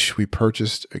wish we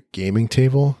purchased a gaming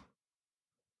table.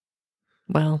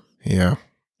 Well, yeah.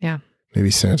 Maybe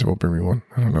Santa will bring me one.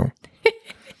 I don't know.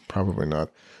 Probably not.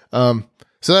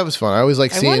 So that was fun. I always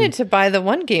like seeing. I wanted to buy the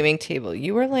one gaming table.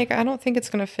 You were like, I don't think it's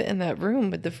going to fit in that room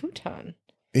with the futon.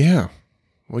 Yeah.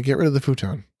 Well, get rid of the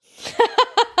futon.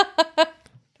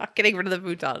 Not getting rid of the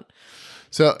futon.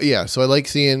 So I like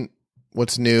seeing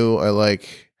what's new.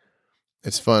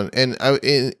 It's fun. And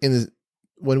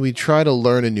when we try to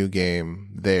learn a new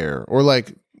game there, or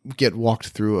like get walked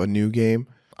through a new game,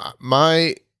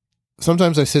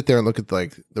 sometimes I sit there and look at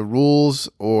like the rules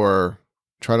or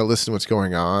try to listen to what's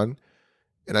going on,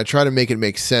 and I try to make it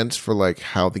make sense for like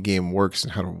how the game works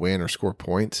and how to win or score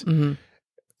points. Mm-hmm.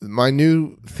 My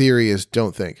new theory is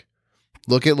don't think.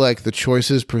 Look at like the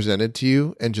choices presented to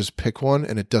you and just pick one,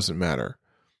 and it doesn't matter.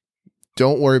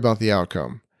 Don't worry about the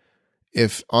outcome.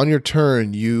 If on your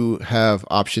turn you have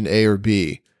option A or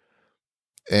B,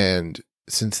 and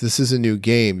since this is a new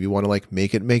game, you want to like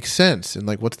make it make sense, and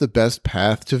like what's the best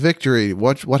path to victory?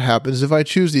 What happens if I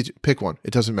choose these? Pick one.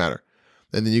 It doesn't matter.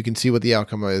 And then you can see what the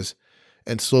outcome is,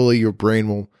 and slowly your brain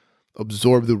will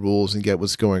absorb the rules and get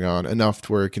what's going on enough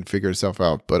to where it can figure itself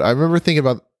out. But I remember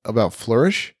thinking about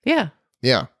Flourish. Yeah.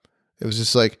 It was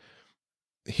just like,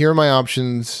 here are my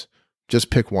options. Just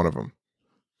pick one of them.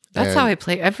 That's how I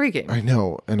play every game. I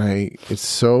know. And it's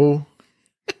so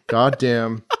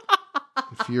goddamn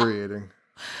infuriating.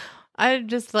 I'm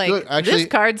just like, this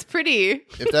card's pretty.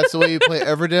 If that's the way you play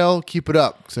Everdell, keep it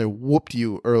up. Because I whooped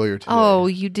you earlier today. Oh,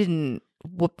 you didn't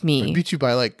whoop me. I beat you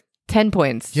by like 10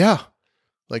 points. Yeah.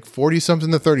 Like 40-something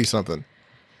to 30-something.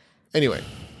 Anyway.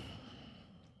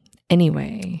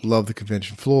 Love the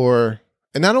convention floor.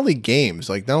 And not only games,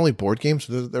 like not only board games,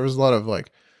 there was a lot of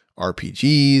like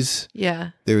RPGs.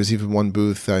 Yeah. There was even one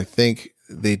booth, I think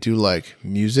they do like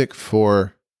music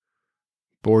for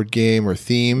board game or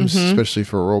themes, especially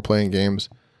for role-playing games.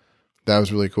 That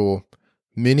was really cool.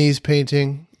 Minis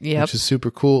painting, which is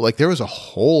super cool. Like there was a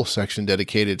whole section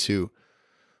dedicated to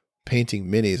painting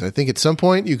minis. I think at some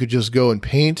point you could just go and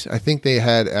paint. I think they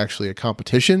had actually a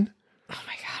competition. Oh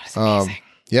my God, it's amazing.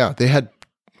 Yeah, they had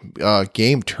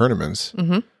game tournaments.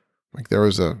 Like there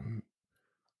was a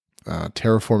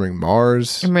Terraforming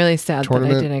Mars. I'm really sad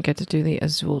tournament. that I didn't get to do the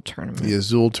Azul tournament.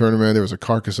 There was a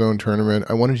Carcassonne tournament.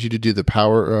 I wanted you to do the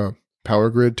Power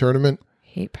Grid tournament.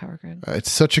 Hate Power Grid. It's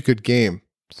such a good game.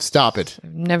 Stop it.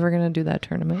 I'm never going to do that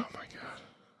tournament. Oh my God.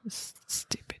 This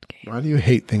stupid game. Why do you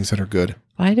hate things that are good?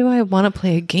 Why do I want to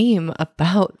play a game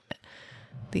about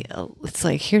it's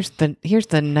like, here's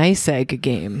the nice egg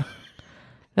game.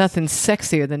 Nothing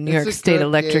sexier than New York State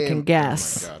Electric and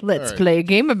Gas. Oh Let's play a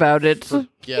game about it.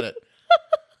 Forget it.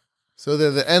 So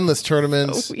they're the endless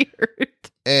tournaments. So weird.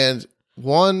 And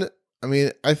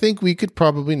I think we could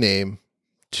probably name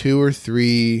 2 or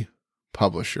 3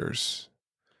 publishers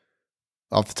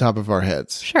off the top of our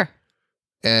heads. Sure.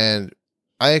 And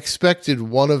I expected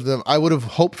one of them. I would have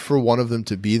hoped for one of them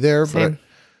to be there, but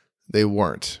they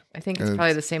weren't. I think it's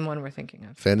probably the same one we're thinking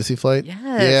of. Fantasy Flight?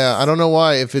 Yes. Yeah, I don't know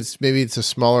why. If maybe it's a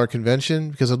smaller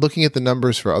convention, because I'm looking at the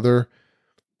numbers for other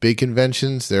big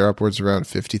conventions. They're upwards around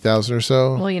 50,000 or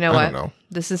so. Well, you know what? I don't know.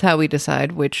 This is how we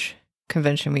decide which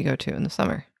convention we go to in the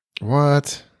summer.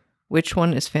 What? Which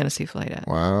one is Fantasy Flight at?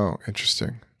 Wow,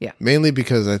 interesting. Yeah. Mainly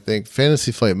because I think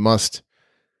Fantasy Flight must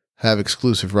have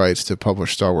exclusive rights to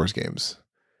publish Star Wars games.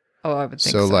 Oh, I would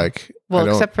think so. Well,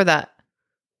 except for that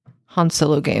Han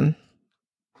Solo game.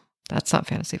 That's not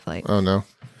Fantasy Flight. Oh, no.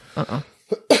 Uh-uh.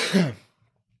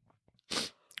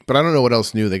 But I don't know what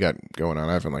else new they got going on.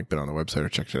 I haven't like been on the website or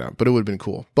checked it out, but it would have been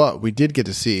cool. But we did get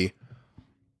to see,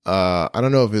 I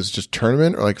don't know if it was just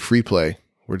tournament or like free play,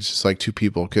 where it's just like 2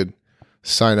 people could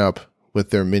sign up with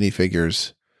their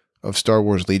minifigures of Star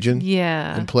Wars Legion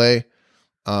and play.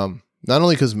 Not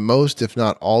only because most, if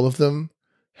not all of them,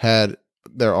 had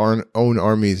their own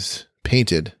armies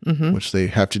painted, which they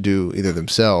have to do either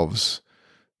themselves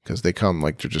because they come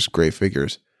like they're just gray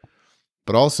figures.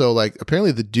 But also, like,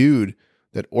 apparently the dude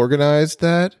that organized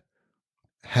that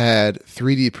had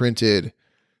 3D printed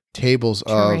tables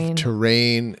of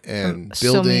terrain and buildings.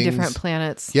 So many different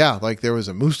planets. Yeah, like there was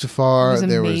a Mustafar,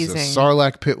 there was a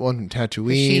Sarlacc pit one from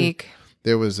Tatooine. Kashyyyk.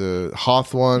 There was a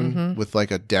Hoth one with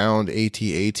like a downed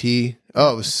AT-AT.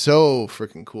 Oh, it was so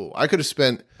freaking cool. I could have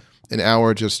spent an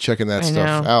hour just checking that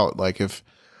stuff out. Like if,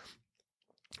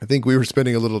 I think we were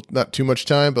spending not too much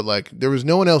time, but like there was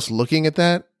no one else looking at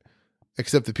that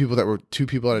except the people that were 2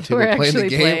 people at a table playing the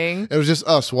game. It was just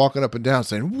us walking up and down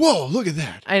saying, whoa, look at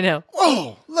that. I know.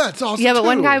 Whoa, that's awesome. Yeah, but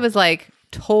one guy was like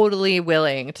totally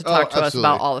willing to talk to us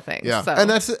about all the things. Yeah. So. And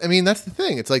that's the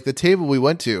thing. It's like the table we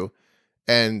went to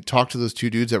and talked to those 2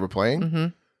 dudes that were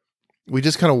playing. We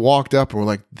just kind of walked up and we're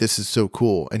like, this is so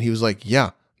cool. And he was like,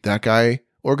 yeah, that guy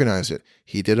organized it.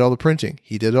 He did all the printing.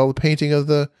 He did all the painting of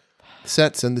the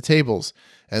sets and the tables.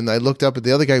 And I looked up at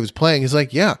the other guy who was playing. He's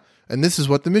like, yeah, and this is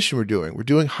what the mission we're doing. We're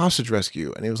doing hostage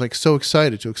rescue. And he was like so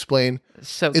excited to explain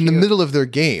in the middle of their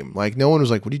game. Like no one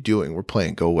was like, what are you doing? We're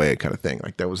playing, go away kind of thing.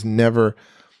 Like that was never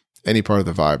any part of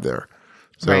the vibe there.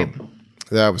 So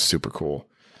that was super cool.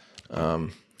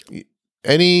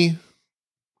 Any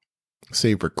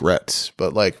say regrets,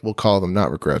 but like we'll call them not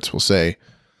regrets. We'll say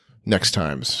next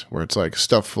times where it's like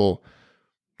stuff we'll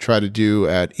try to do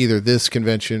at either this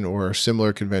convention or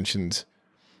similar conventions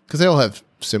because they all have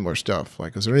similar stuff.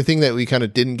 Like, is there anything that we kind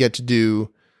of didn't get to do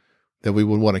that we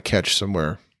would want to catch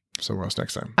somewhere else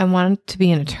next time? I want to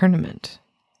be in a tournament.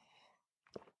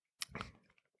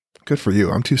 Good for you.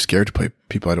 I'm too scared to play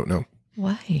people I don't know.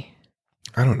 Why?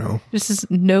 I don't know. This is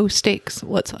no stakes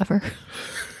whatsoever.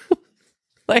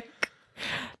 Like,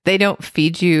 they don't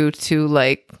feed you to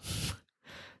like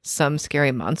some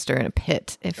scary monster in a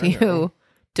pit if you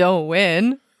don't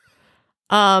win.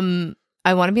 I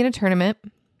want to be in a tournament.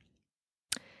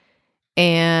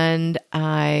 And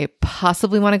I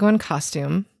possibly want to go in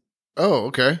costume. Oh,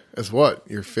 okay. As what?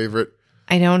 Your favorite?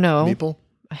 I don't know. Meeple?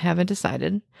 I haven't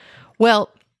decided. Well,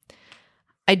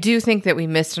 I do think that we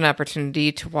missed an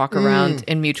opportunity to walk around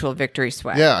in mutual victory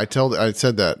swag. Yeah, I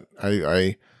said that.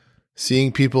 I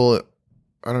seeing people,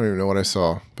 I don't even know what I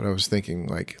saw, but I was thinking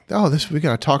like, oh, we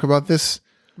got to talk about this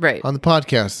on the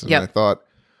podcast. And I thought,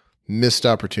 missed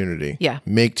opportunity. Yeah.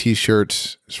 Make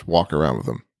t-shirts, just walk around with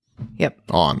them. Yep.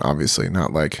 On, obviously,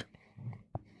 not like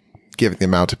giving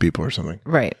them out to people or something.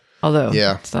 Right. Although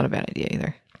it's not a bad idea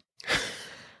either.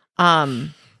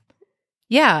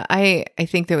 Yeah, I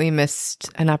think that we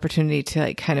missed an opportunity to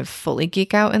like kind of fully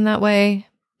geek out in that way.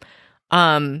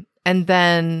 And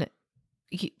then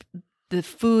the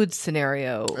food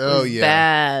scenario was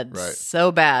bad. Right.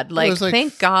 So bad. Like,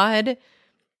 thank God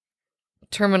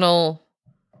Terminal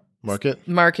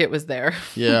Market was there.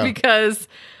 Yeah. Because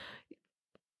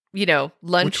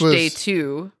lunch day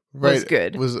 2 was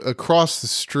good. It was across the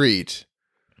street.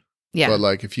 Yeah. But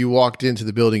like if you walked into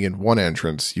the building in one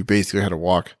entrance, you basically had to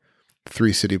walk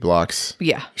 3 city blocks.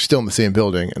 Yeah. You're still in the same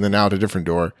building and then out a different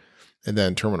door. And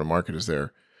then Terminal Market is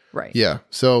there. Right. Yeah.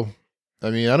 So,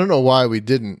 I mean, I don't know why we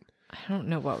didn't. I don't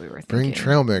know what we were thinking. Bring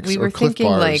trail mix we or were Cliff thinking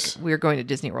bars. Like we were going to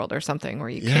Disney World or something where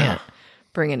you can't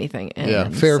bring anything in. Yeah.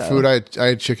 Fair food. I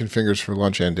had chicken fingers for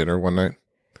lunch and dinner one night.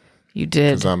 You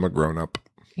did. Because I'm a grown up.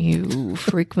 You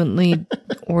frequently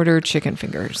order chicken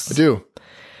fingers. I do.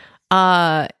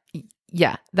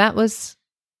 Yeah, that was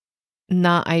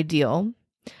not ideal.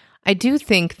 I do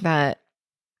think that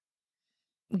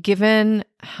given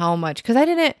how much, because I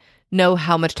didn't know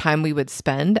how much time we would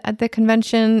spend at the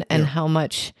convention and how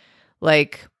much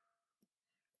like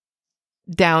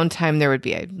downtime there would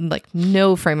be. I like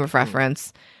no frame of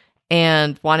reference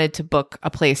and wanted to book a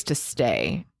place to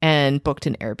stay and booked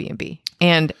an Airbnb.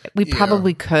 And we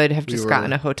probably could have just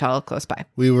gotten a hotel close by.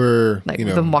 We were like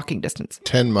within walking distance.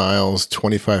 10 miles,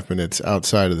 25 minutes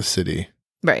outside of the city.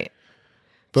 Right.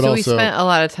 But so also, we spent a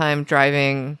lot of time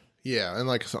driving. Yeah. And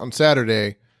like on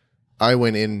Saturday, I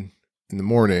went in the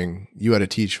morning. You had to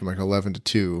teach from like 11 to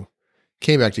 2.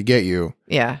 Came back to get you.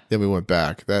 Yeah. Then we went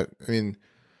back. It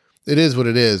is what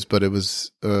it is, but it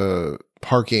was a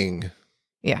parking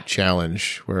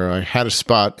challenge where I had a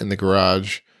spot in the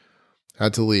garage.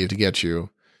 Had to leave to get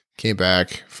you. Came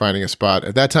back, finding a spot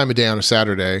at that time of day on a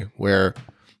Saturday where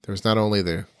there was not only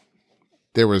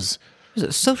there was It was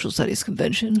a social studies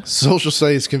convention. Social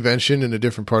studies convention in a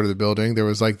different part of the building. There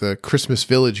was like the Christmas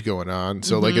Village going on.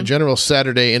 So like a general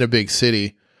Saturday in a big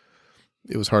city.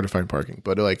 It was hard to find parking,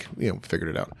 but like, figured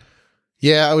it out.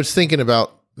 Yeah, I was thinking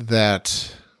about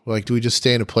that. Like, do we just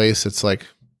stay in a place that's like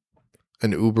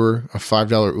an Uber, a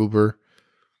 $5 Uber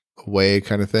away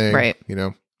kind of thing? Right.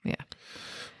 Yeah.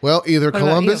 Well, either What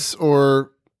Columbus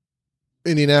or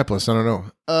Indianapolis. I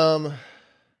don't know.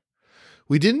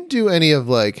 We didn't do any of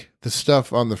like the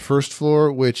stuff on the first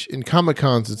floor, which in Comic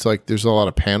Cons, it's like there's a lot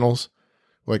of panels,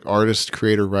 like artists,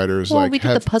 creator, writers. Well, like we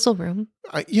did the puzzle room.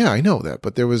 I know that,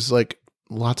 but there was like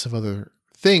lots of other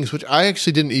things, which I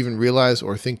actually didn't even realize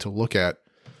or think to look at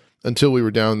until we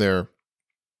were down there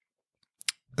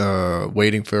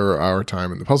waiting for our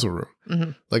time in the puzzle room.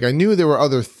 Mm-hmm. Like I knew there were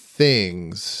other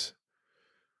things.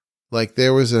 Like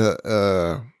there was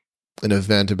an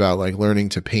event about like learning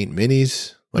to paint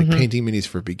minis, like painting minis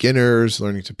for beginners,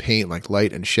 learning to paint like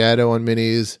light and shadow on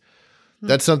minis.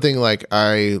 That's something like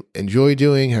I enjoy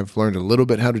doing, have learned a little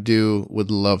bit how to do, would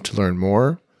love to learn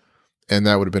more. And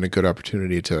that would have been a good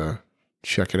opportunity to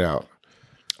check it out.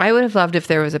 I would have loved if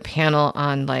there was a panel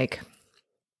on like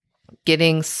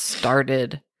getting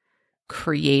started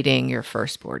creating your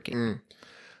first board game.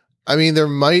 I mean,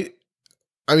 I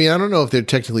don't know if they're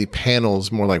technically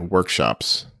panels, more like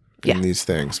workshops in these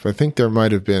things, but I think there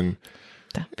might have been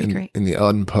That'd be great. in the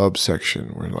Unpub section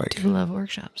where like, I do love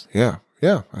workshops. Yeah.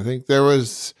 I think there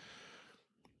was,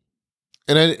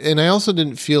 and I also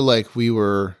didn't feel like we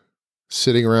were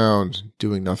sitting around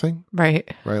doing nothing. Right.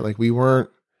 Like we weren't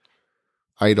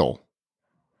idle.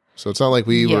 So it's not like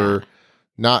we were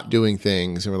not doing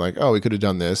things and we're like, oh, we could have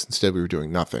done this. Instead, we were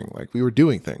doing nothing. Like we were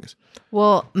doing things.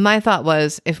 Well, my thought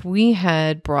was if we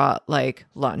had brought like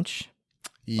lunch,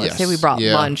 let's say we brought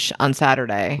lunch on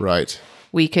Saturday. Right.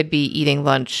 We could be eating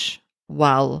lunch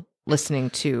while listening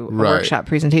to a workshop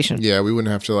presentation. Yeah, we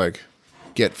wouldn't have to like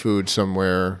get food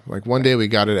somewhere. Like one day we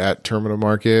got it at Terminal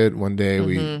Market. One day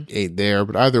we ate there.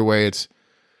 But either way, it's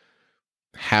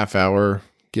half hour,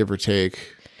 give or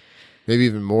take. Maybe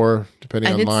even more,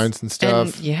 depending on lines and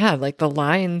stuff. And like the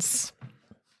lines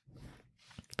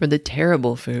for the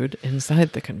terrible food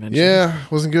inside the convention. Yeah,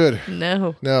 wasn't good.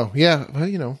 No. Yeah,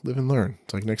 well, live and learn.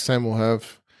 It's like next time we'll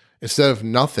have, instead of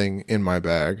nothing in my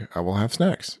bag, I will have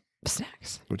snacks.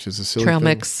 Which is a silly trail thing.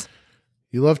 Mix.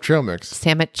 You love trail mix.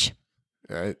 Sandwich.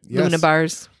 Yes. Luna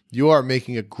bars. You are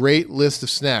making a great list of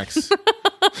snacks.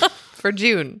 For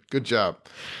June. Good job.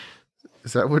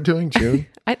 Is that what we're doing, June?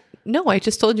 No, I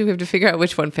just told you we have to figure out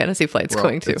which one Fantasy Flight's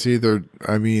going to. It's either,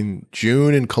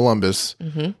 June in Columbus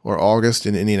or August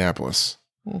in Indianapolis.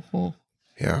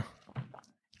 Yeah.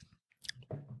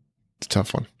 It's a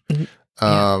tough one.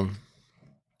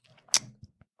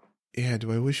 Yeah,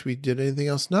 do I wish we did anything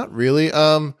else? Not really.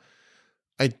 I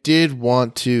did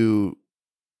want to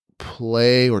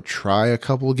play or try a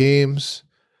couple games.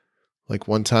 Like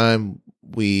one time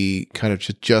we kind of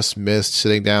just missed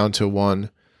sitting down to one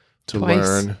to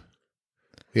learn.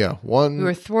 Yeah, one. We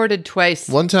were thwarted twice.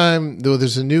 One time, though,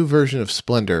 there's a new version of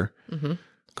Splendor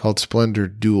called Splendor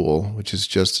Duel, which is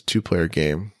just a 2-player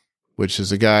game, which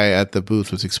is a guy at the booth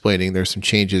was explaining there's some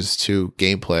changes to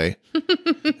gameplay.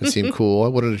 It seemed cool. I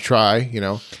wanted to try,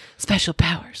 Special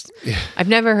powers. Yeah. I've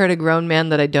never heard a grown man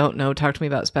that I don't know talk to me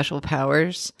about special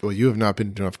powers. Well, you have not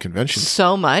been to enough conventions.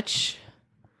 So much.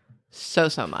 So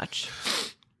much.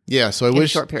 Yeah, so I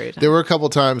wish a short period of time. There were a couple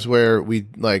times where we're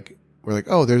like,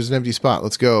 oh, there's an empty spot.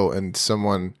 Let's go. And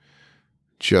someone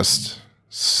just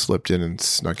slipped in and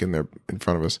snuck in there in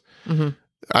front of us.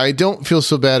 I don't feel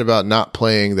so bad about not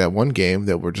playing that one game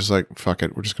that we're just like, fuck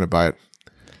it. We're just going to buy it.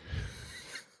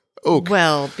 Oak.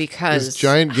 Well, because this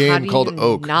giant game called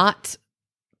Oak. Not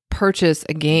purchase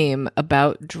a game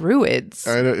about druids.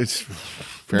 I know it's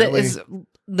that is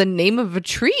the name of a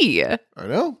tree. I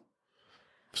know.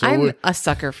 So I'm a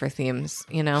sucker for themes,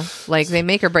 like they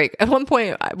make or break. At one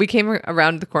point, we came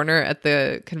around the corner at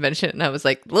the convention and I was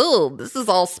like, "Whoa, this is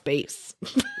all space."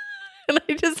 And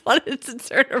I just wanted to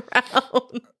turn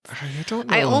around. I don't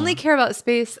know. I only care about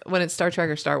space when it's Star Trek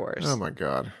or Star Wars. Oh my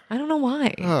God. I don't know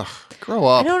why. Ugh, grow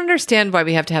up. I don't understand why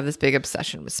we have to have this big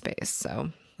obsession with space,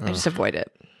 so I just avoid it.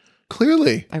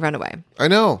 Clearly. I run away. I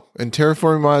know. And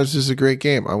Terraforming Mars is a great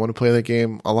game. I want to play that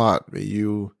game a lot, but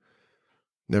you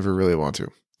never really want to.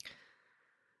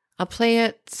 I'll play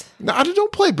it. No,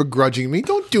 don't play begrudging me.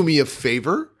 Don't do me a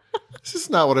favor. This is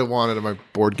not what I wanted in my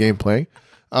board game playing.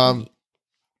 I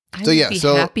would be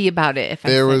happy about it if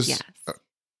there I said was,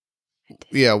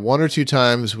 yes. One or two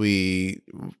times we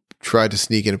tried to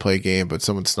sneak in and play a game, but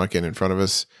someone snuck in front of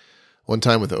us. One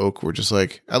time with Oak, we're just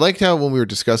like, I liked how when we were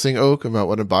discussing Oak about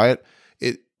when to buy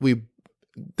it, we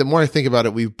the more I think about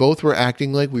it, we both were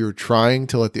acting like we were trying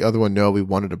to let the other one know we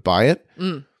wanted to buy it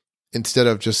instead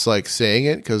of just like saying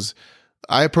it. Because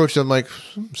I approached them like,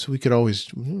 so we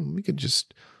could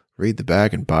just read the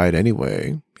bag and buy it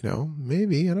anyway.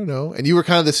 Maybe, I don't know. And you were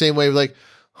kind of the same way, like,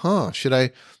 should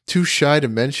I, too shy to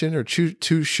mention or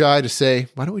too shy to say,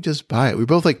 why don't we just buy it? We were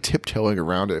both like tiptoeing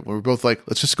around it. We were both like,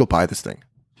 let's just go buy this thing.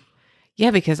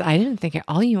 Yeah, because I didn't think at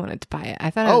all you wanted to buy it. I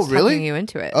thought I was talking you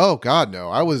into it. Oh, God, no.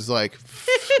 I was like,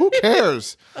 who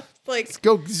cares? Let's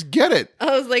go just get it.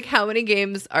 I was like, how many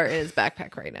games are in his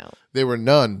backpack right now? There were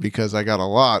none because I got a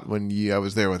lot when I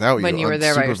was there without you. When you were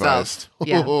there by yourself.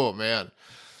 Yeah. Oh, man.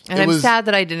 And I'm sad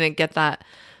that I didn't get that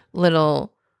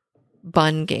little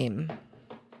bun game.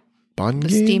 The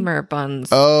steamer buns.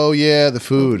 Oh, yeah, the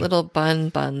food. The little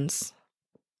buns.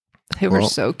 They were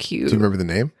so cute. Do you remember the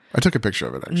name? I took a picture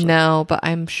of it, actually. No, but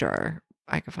I'm sure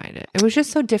I could find it. It was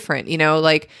just so different,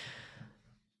 like,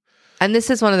 and this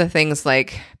is one of the things,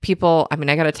 like, people, I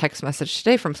got a text message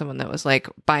today from someone that was like,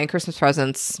 buying Christmas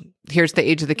presents, here's the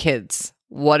age of the kids.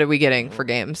 What are we getting for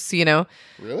games,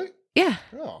 Really? Yeah.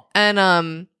 Oh.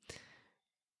 And,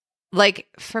 like,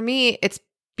 for me, it's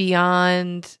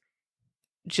beyond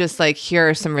just like, here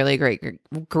are some really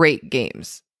great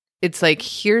games. It's like,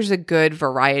 here's a good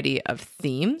variety of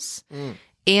themes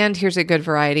and here's a good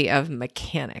variety of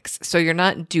mechanics. So you're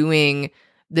not doing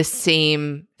the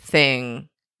same thing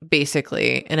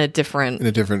basically in a different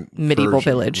medieval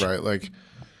version, village. Right. Like,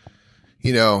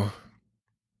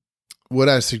 would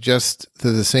I suggest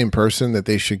to the same person that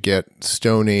they should get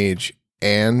Stone Age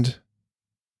and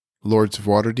Lords of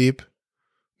Waterdeep?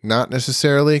 Not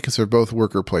necessarily, because they're both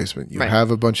worker placement. You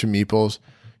have a bunch of meeples,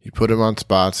 you put them on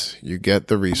spots, you get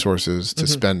the resources to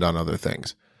spend on other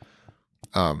things.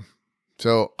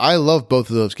 So I love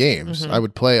both of those games. I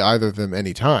would play either of them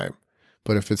anytime.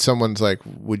 But if it's someone's like,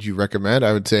 would you recommend?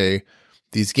 I would say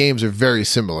these games are very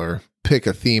similar. Pick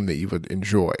a theme that you would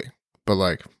enjoy. But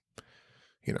like,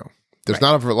 there's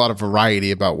not a lot of variety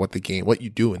about what you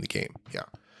do in the game. Yeah.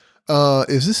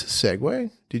 Is this a segue?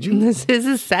 This is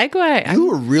a segue. You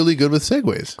are really good with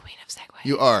segues. Queen of segues.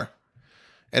 You are.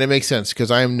 And it makes sense because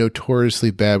I am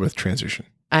notoriously bad with transition.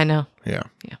 I know. Yeah.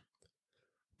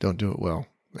 Don't do it well.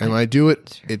 And when I do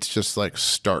it, it's just like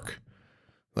stark.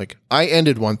 Like, I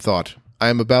ended one thought. I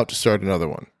am about to start another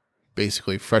one.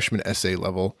 Basically, freshman essay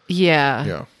level.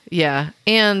 Yeah.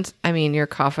 And, your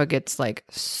kaffa gets like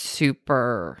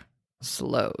super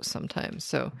slow sometimes.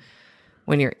 So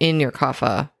when you're in your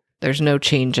kaffa, there's no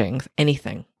changing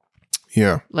anything.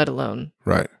 Yeah. Let alone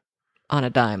on a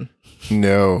dime.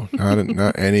 No,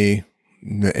 not any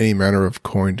manner of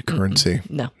coined currency.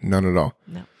 No. None at all.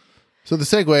 No. So the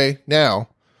segue now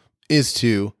is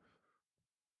to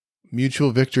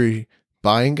Mutual Victory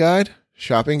buying guide,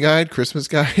 shopping guide, Christmas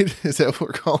guide. Is that what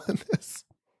we're calling this?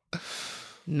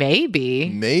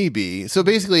 Maybe. So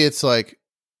basically it's like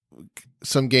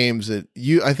some games that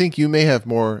I think you may have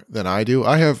more than I do.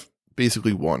 I have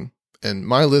basically one, and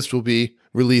my list will be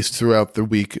released throughout the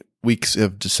weeks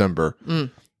of December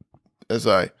as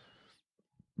I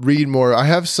read more. I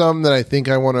have some that I think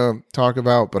I want to talk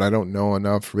about, but I don't know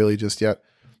enough really just yet.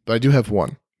 But I do have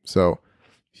one. So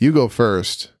you go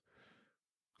first,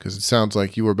 because it sounds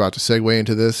like you were about to segue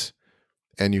into this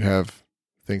and you have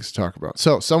things to talk about.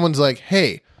 So someone's like,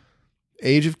 hey,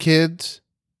 age of kids,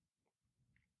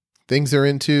 things they're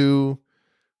into,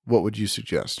 what would you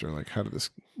suggest? Or like, how did this...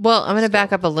 Well, I'm going to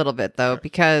back up a little bit though,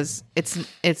 because it's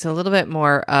a little bit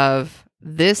more of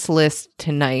this list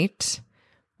tonight,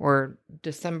 or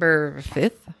December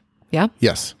 5th. Yeah.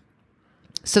 Yes.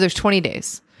 So there's 20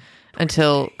 days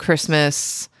until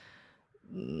Christmas.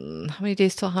 How many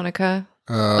days till Hanukkah?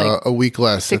 A week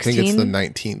less. 16? I think it's the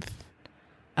 19th.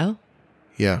 Oh.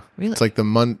 Yeah. Really? It's like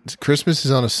Christmas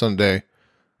is on a Sunday.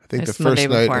 I think It's the first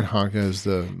Monday night before. and Hanukkah is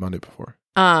the Monday before.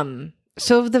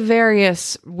 So the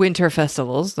various winter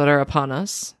festivals that are upon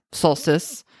us,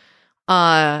 solstice,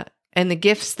 and the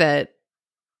gifts that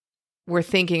we're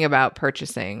thinking about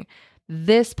purchasing,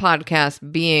 this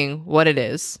podcast being what it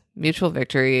is, Mutual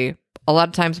Victory, a lot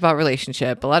of times about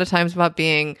relationship, a lot of times about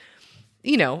being,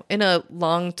 in a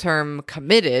long-term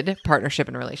committed partnership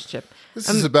and relationship. This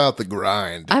is about the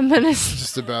grind. It's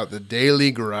just about the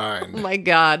daily grind. Oh my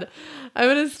God. I'm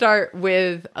going to start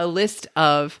with a list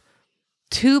of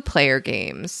 2-player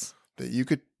games that you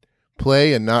could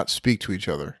play and not speak to each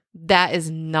other. That is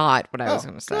not what I was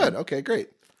going to say. Good. Okay, great.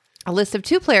 A list of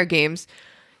 2-player games,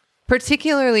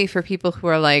 particularly for people who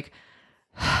are like,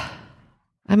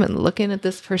 I've been looking at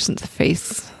this person's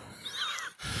face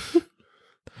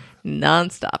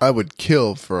nonstop. I would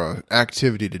kill for an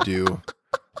activity to do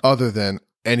other than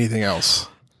anything else.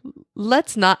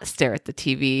 let's not stare at the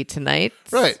TV tonight.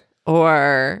 Right.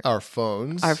 Or our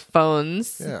phones.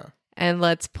 Yeah. And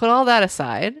let's put all that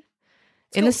aside.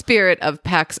 In the spirit of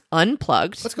PAX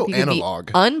Unplugged. Let's go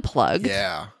analog. Unplugged.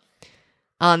 Yeah.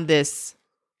 On this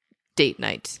date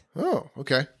night. Oh,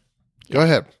 okay. Yeah. Go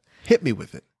ahead. Hit me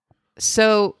with it.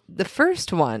 So the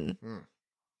first one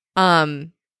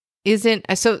isn't...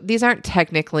 So these aren't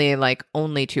technically like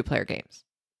only 2-player games.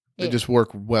 They just work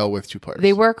well with 2 players.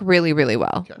 They work really, really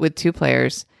well with 2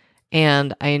 players.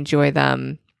 And I enjoy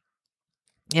them.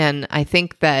 And I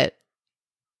think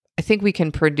we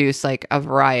can produce like a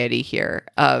variety here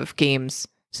of games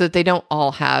so that they don't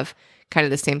all have kind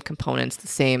of the same components, the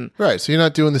same. Right. So you're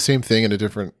not doing the same thing in a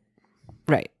different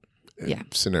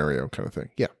scenario kind of thing.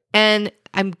 Yeah. And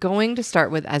I'm going to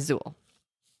start with Azul.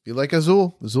 You like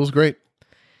Azul? Azul's great.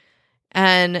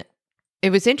 And it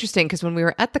was interesting because when we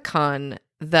were at the con,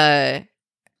 the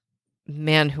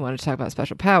man who wanted to talk about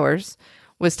special powers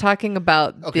was talking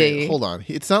about hold on.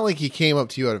 It's not like he came up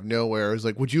to you out of nowhere. It was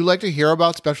like, would you like to hear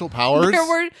about special powers? There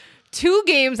were 2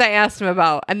 games I asked him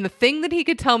about, and the thing that he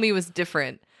could tell me was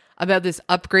different about this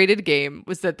upgraded game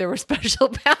was that there were special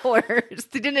powers.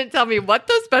 He didn't tell me what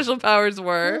those special powers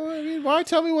were. Well, I mean, why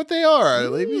tell me what they are?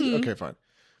 Okay, fine.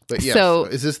 But yes, so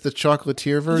is this the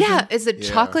chocolatier version? Yeah, it's a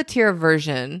chocolatier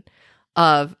version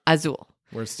of Azul.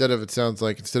 Where instead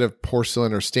of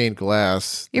porcelain or stained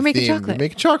glass, you're making chocolate. You're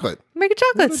making chocolate. Making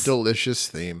chocolates. What a delicious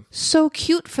theme. So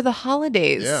cute for the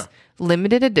holidays. Yeah.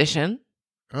 Limited edition.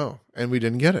 Oh, and we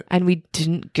didn't get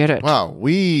it. Wow,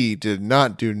 we did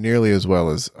not do nearly as well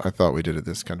as I thought we did at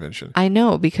this convention. I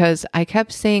know, because I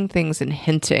kept saying things in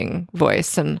hinting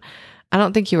voice, and I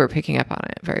don't think you were picking up on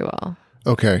it very well.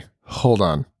 Okay, hold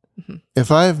on. If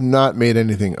I have not made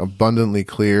anything abundantly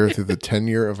clear through the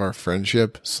tenure of our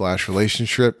friendship /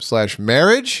 relationship /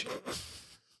 marriage,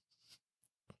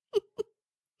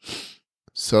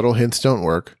 subtle hints don't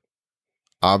work.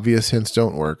 Obvious hints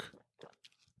don't work.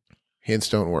 Hints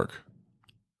don't work.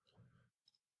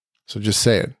 So just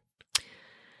say it.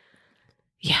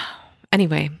 Yeah.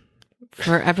 Anyway,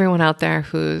 for everyone out there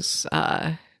who's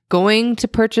going to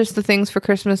purchase the things for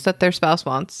Christmas that their spouse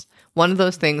wants, one of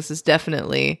those things is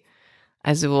definitely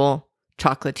Azul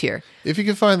chocolatier. If you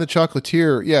can find the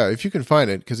chocolatier, if you can find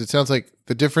it, because it sounds like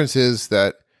the difference is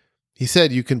that he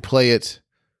said you can play it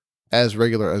as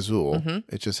regular Azul.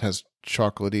 Mm-hmm. It just has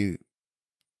chocolatey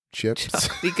chips.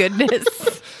 Chocolatey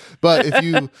goodness. But if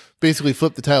you basically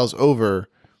flip the tiles over,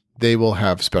 they will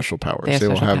have special powers. They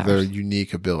will have their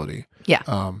unique ability. Yeah.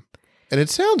 And it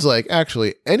sounds like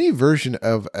actually any version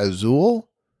of Azul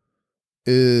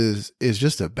is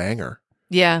just a banger.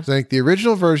 Yeah. So I think the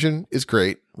original version is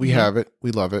great. We have it.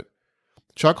 We love it.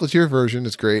 Chocolatier version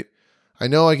is great. I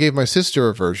know I gave my sister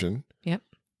a version. Yep.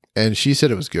 And she said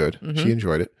it was good. Mm-hmm. She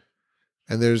enjoyed it.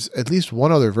 And there's at least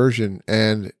one other version,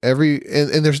 and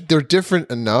they're different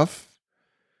enough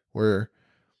where,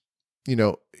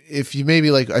 if you maybe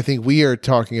I think we are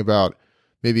talking about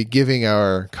maybe giving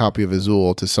our copy of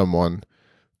Azul to someone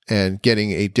and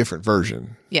getting a different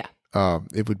version. Yeah.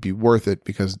 It would be worth it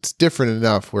because it's different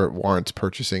enough where it warrants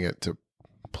purchasing it to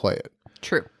play it.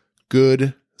 True.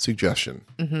 Good suggestion.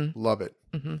 Mm-hmm. Love it.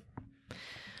 Mm-hmm.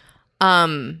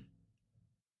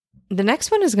 The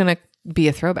next one is going to be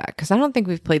a throwback because I don't think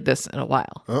we've played this in a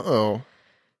while. Uh-oh.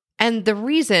 And the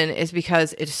reason is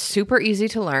because it's super easy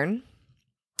to learn.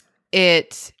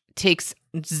 It takes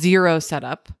 0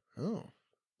 setup. Oh.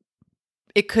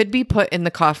 It could be put in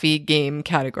the coffee game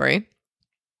category.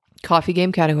 Coffee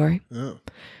game category. Oh.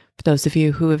 For those of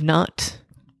you who have not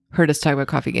heard us talk about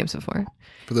coffee games before.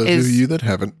 For those of you that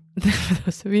haven't. For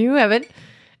those of you who haven't,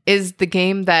 is the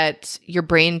game that your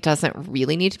brain doesn't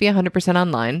really need to be 100%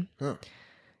 online. Oh.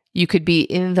 You could be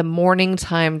in the morning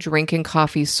time drinking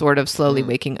coffee, sort of slowly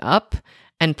waking up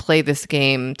and play this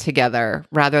game together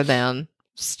rather than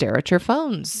stare at your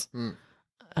phones,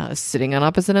 sitting on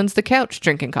opposite ends of the couch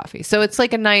drinking coffee. So it's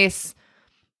like a nice,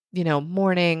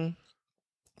 morning.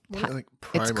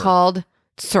 It's called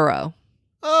Tsuro.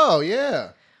 Oh, yeah.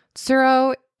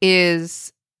 Tsuro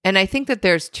is, and I think that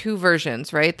there's 2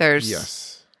 versions, right?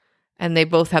 Yes. And they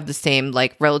both have the same,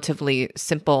 relatively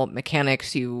simple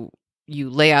mechanics. You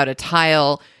lay out a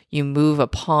tile, you move a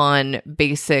pawn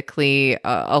basically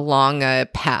along a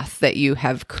path that you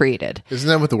have created. Isn't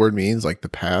that what the word means? Like the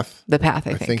path? The path,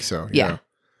 I think. I think so. Yeah.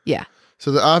 Yeah.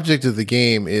 So the object of the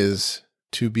game is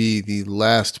to be the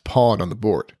last pawn on the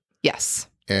board. Yes.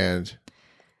 And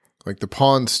the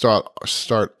pawns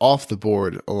start off the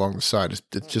board along the side.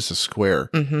 It's just a square.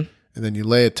 Mm-hmm. And then you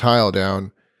lay a tile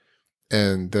down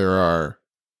and there are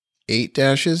 8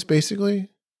 dashes basically,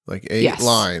 8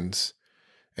 lines,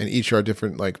 and each are a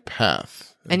different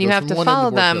path. And you have to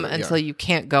follow them until you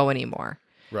can't go anymore.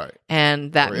 Right.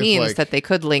 And that means that they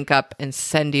could link up and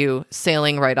send you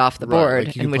sailing right off the board,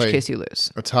 like in which case you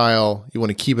lose. A tile, you want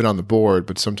to keep it on the board,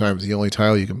 but sometimes the only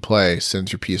tile you can play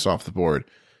sends your piece off the board.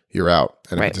 You're out.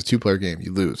 And if it's a 2-player game,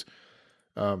 you lose.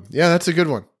 Yeah, that's a good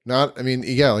one.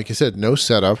 Like you said, no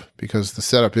setup, because the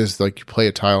setup is like you play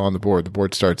a tile on the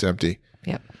board starts empty.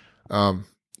 Yep.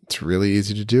 It's really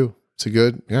easy to do. It's a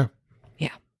good, yeah.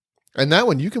 Yeah. And that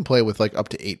one you can play with like up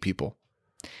to 8 people.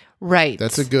 Right.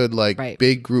 That's a good,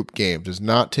 big group game. Does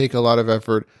not take a lot of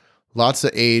effort. Lots of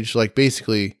age. Like,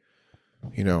 basically,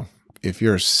 if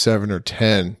you're 7 or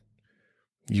 10,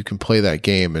 you can play that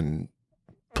game and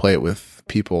play it with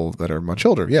people that are much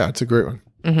older. Yeah, it's a great one.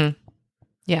 Mm-hmm.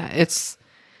 Yeah, it's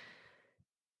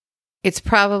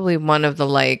probably one of the,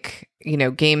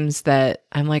 games that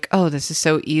I'm like, oh, this is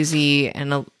so easy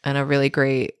and a really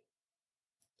great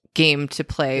game to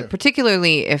play,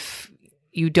 particularly if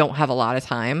you don't have a lot of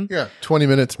time. Yeah, 20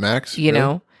 minutes max.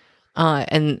 And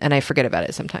I forget about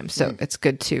it sometimes. So it's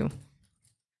good to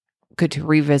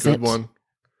revisit. Good one.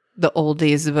 The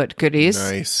oldies but goodies.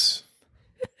 Nice.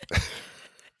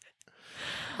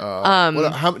 How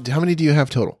many do you have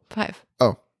total? 5.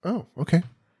 Oh, okay.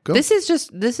 Go. This is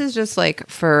just like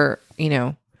for,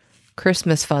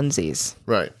 Christmas funsies.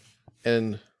 Right.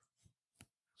 And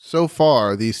so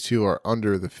far, these two are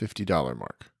under the $50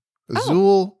 mark.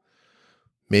 Azul,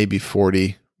 maybe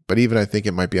 40, but even I think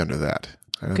it might be under that.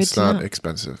 And it's not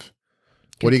expensive.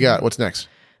 What do you got? What's next?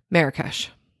 Marrakesh.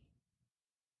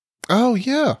 Oh,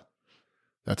 yeah.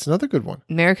 That's another good one.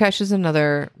 Marrakesh is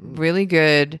another really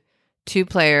good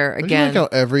 2-player. Again, how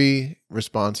every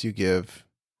response you give,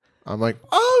 I'm like,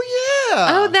 oh, yeah.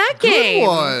 Oh, that game. Good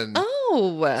one. Oh.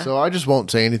 So I just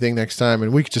won't say anything next time,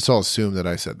 and we could just all assume that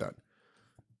I said that.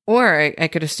 Or I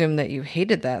could assume that you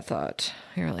hated that thought.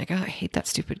 You're like, oh, I hate that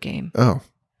stupid game. Oh.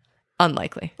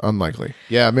 Unlikely.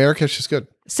 Yeah, Marrakesh is good.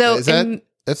 So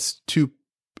that's 2.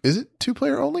 Is it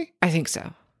 2-player only? I think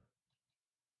so.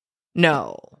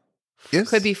 No. Yes.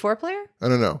 Could be 4-player? I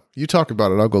don't know. You talk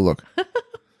about it. I'll go look.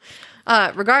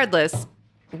 Regardless,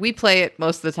 we play it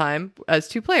most of the time as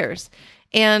 2 players.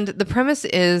 And the premise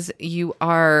is you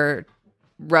are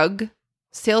rug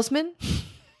salesmen,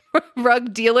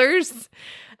 rug dealers,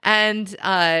 and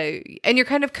you're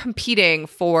kind of competing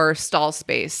for stall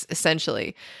space,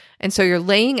 essentially. And so you're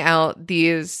laying out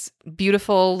these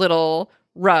beautiful little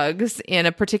rugs in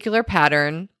a particular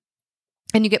pattern,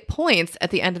 and you get points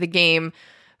at the end of the game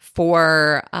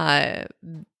for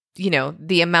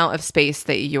the amount of space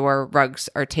that your rugs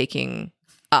are taking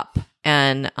up.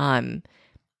 And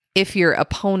if your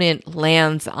opponent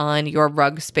lands on your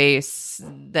rug space,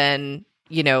 then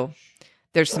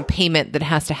there's some payment that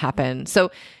has to happen.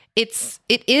 So it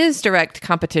is direct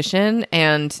competition,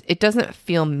 and it doesn't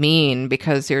feel mean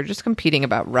because you're just competing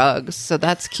about rugs. So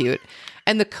that's cute.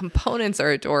 And the components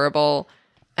are adorable.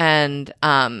 And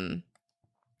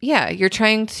you're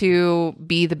trying to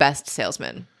be the best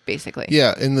salesman, basically.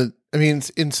 Yeah,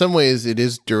 in some ways it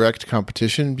is direct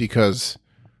competition because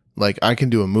I can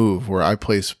do a move where I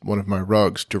place one of my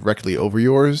rugs directly over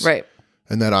yours. Right.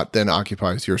 And that then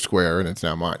occupies your square and it's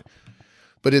now mine.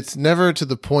 But it's never to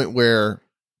the point where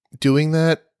doing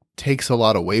that takes a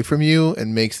lot away from you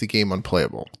and makes the game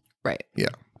unplayable. Right. Yeah.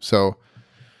 So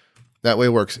that way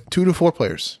it works. 2 to 4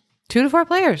 players. 2 to 4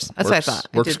 players. That's what I thought.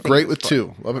 Works great with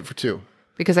 2. Love it for 2.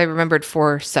 Because I remembered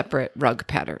 4 separate rug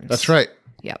patterns. That's right.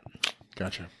 Yep.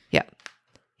 Gotcha. Yep.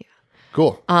 Yeah.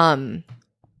 Cool.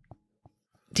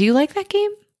 Do you like that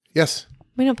game? Yes.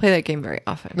 We don't play that game very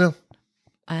often. No.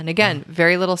 And again,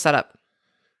 very little setup.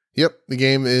 Yep. The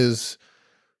game is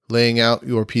laying out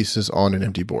your pieces on an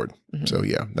empty board. Mm-hmm. So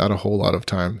yeah, not a whole lot of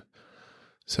time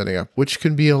setting up, which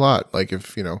can be a lot. Like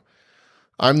if,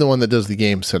 I'm the one that does the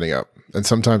game setting up. And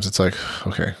sometimes it's like,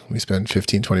 okay, we spend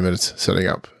 15, 20 minutes setting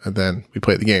up and then we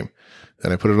play the game.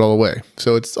 Then I put it all away.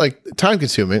 So it's time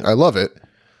consuming. I love it.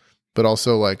 But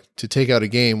also to take out a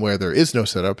game where there is no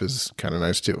setup is kind of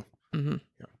nice too. Mm-hmm.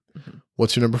 Yeah. Mm-hmm.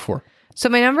 What's your number 4? So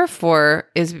my number 4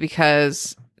 is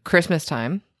because Christmas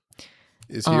time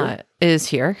is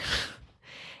here.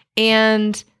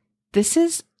 And this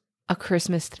is a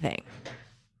Christmas thing.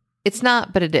 It's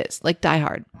not, but it is. Like Die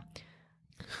Hard.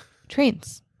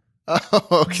 Trains. Oh,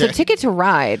 okay. So Ticket to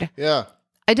Ride. Yeah.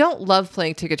 I don't love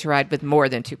playing Ticket to Ride with more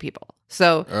than 2 people.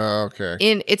 So okay.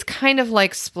 It's kind of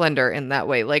like Splendor in that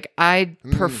way. I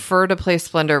prefer to play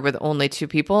Splendor with only 2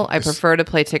 people. I prefer to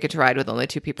play Ticket to Ride with only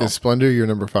 2 people. Is Splendor your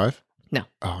number 5? No.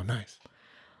 Oh, nice.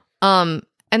 And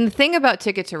the thing about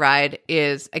Ticket to Ride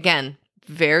is, again,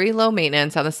 very low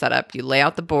maintenance on the setup. You lay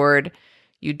out the board,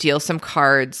 you deal some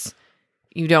cards,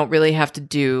 you don't really have to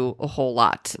do a whole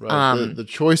lot. Right. The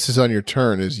choices on your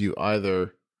turn is you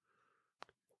either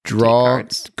draw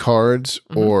cards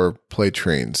or play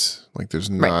trains. Like there's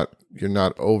not, you're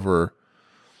not over,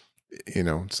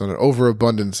 it's not an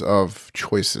overabundance of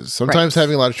choices. Sometimes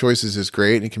having a lot of choices is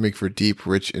great and it can make for a deep,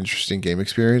 rich, interesting game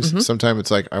experience. Sometimes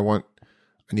it's like, I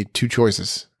need 2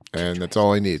 choices and that's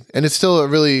all I need. And it's still a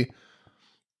really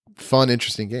fun,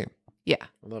 interesting game. Yeah.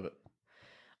 I love it.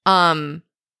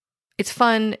 It's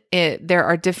fun. There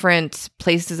are different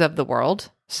places of the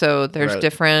world. So there's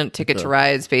different Ticket to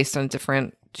Rides based on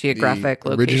different geographic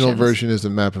locations. The original version is a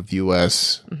map of the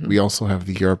US. We also have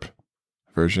the Europe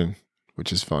version,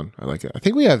 which is fun. I like it. I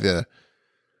think we got the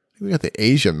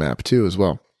Asia map too as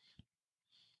well.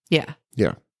 Yeah.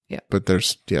 Yeah. But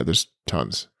there's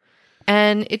tons.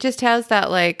 And it just has that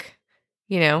a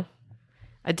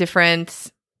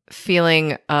different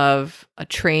feeling of a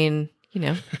train,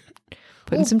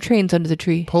 putting some trains under the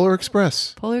tree. Polar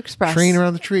Express. Train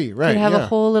around the tree. Right. Could have a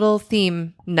whole little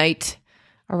theme night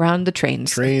around the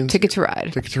trains. Ticket to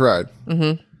Ride.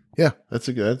 Mm-hmm. Yeah, that's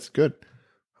good.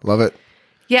 Love it.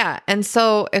 Yeah, and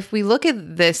so if we look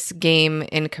at this game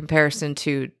in comparison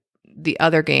to the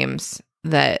other games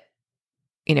that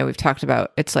we've talked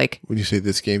about, it's like, when you say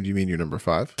this game, do you mean your number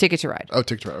 5? Ticket to Ride. Oh,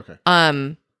 Ticket to Ride.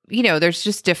 Okay. There's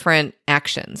just different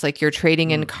actions. Like you're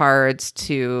trading in cards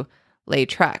to lay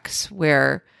tracks,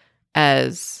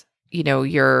 whereas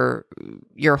your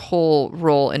whole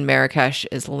role in Marrakesh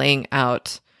is laying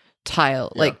out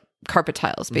like carpet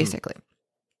tiles, basically.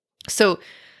 So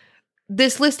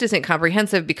this list isn't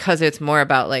comprehensive because it's more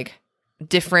about like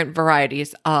different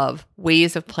varieties of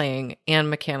ways of playing and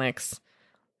mechanics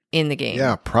in the game.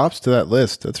 Yeah, props to that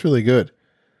list. That's really good.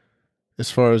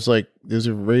 As far as like, there's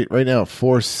right now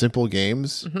 4 simple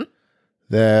games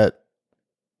that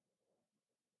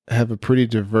have a pretty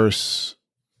diverse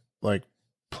like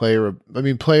player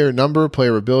number,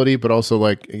 player ability, but also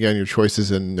like, again, your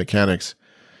choices and mechanics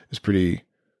is pretty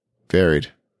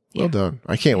varied. Well done.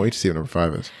 I can't wait to see what number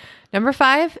 5 is. Number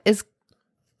 5 is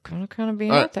going to kind of be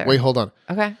out there. Wait, hold on.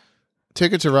 Okay.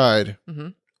 Ticket to Ride.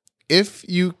 If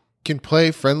you can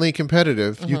play friendly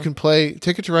competitive, you can play.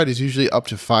 Ticket to Ride is usually up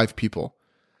to 5 people.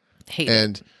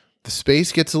 And the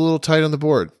space gets a little tight on the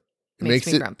board. Makes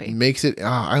me grumpy.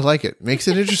 I like it. Makes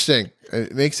it interesting.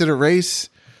 It makes it a race.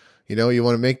 You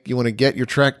want to get your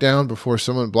track down before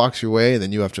someone blocks your way, and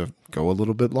then you have to go a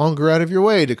little bit longer out of your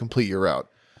way to complete your route.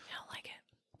 I don't like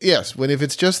it. Yes, if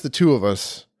it's just the 2 of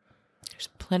us, there's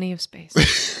plenty of space.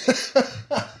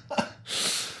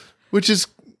 Which is,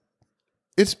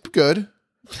 it's good.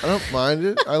 I don't mind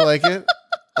it. I like it.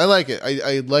 I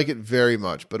like it very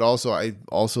much, but also I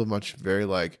very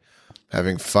like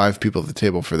having 5 people at the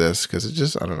table for this, because it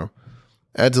just, I don't know,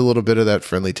 adds a little bit of that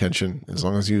friendly tension. As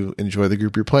long as you enjoy the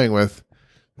group you're playing with,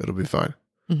 it'll be fine.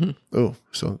 Oh,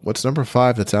 so what's number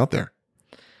 5 that's out there?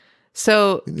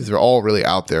 So these are all really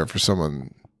out there for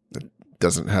someone that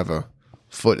doesn't have a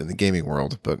foot in the gaming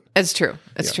world, but it's true.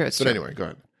 It's true. But anyway, go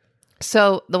ahead.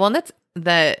 So the one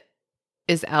that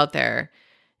is out there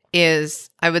is,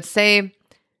 I would say,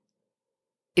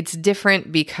 it's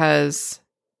different because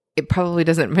it probably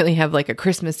doesn't really have like a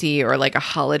Christmassy or like a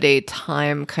holiday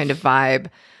time kind of vibe.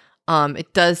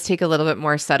 It does take a little bit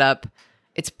more setup.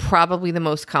 It's probably the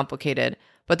most complicated,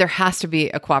 but there has to be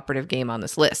a cooperative game on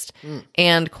this list.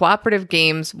 And cooperative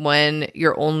games, when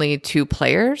you're only 2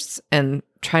 players and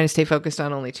trying to stay focused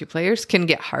on only 2 players, can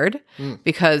get hard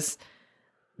because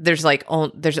there's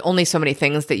there's only so many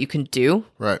things that you can do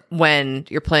when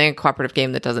you're playing a cooperative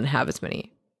game that doesn't have as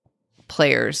many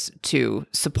players to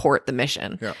support the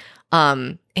mission.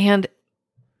 And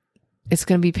it's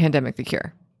going to be Pandemic the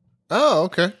Cure. Oh,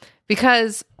 okay.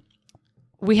 Because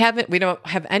we don't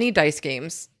have any dice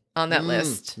games on that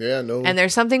list. Yeah, no. And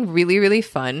there's something really, really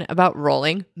fun about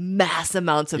rolling mass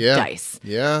amounts of dice.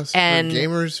 Yeah, and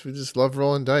gamers, we just love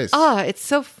rolling dice. It's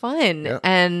so fun. Yeah.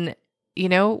 And,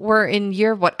 we're in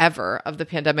year whatever of the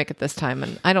pandemic at this time,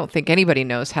 and I don't think anybody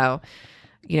knows how,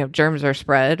 germs are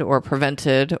spread or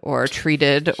prevented or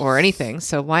treated or anything.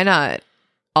 So why not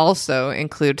also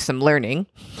include some learning?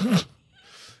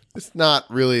 It's not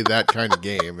really that kind of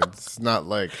game. It's not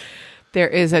like... There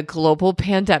is a global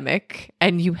pandemic,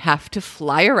 and you have to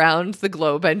fly around the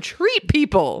globe and treat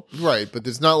people. Right, but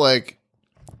it's not like,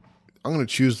 I'm going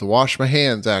to choose the wash my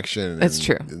hands action. That's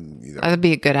true. That would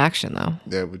be a good action, though.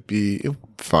 That would be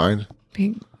fine.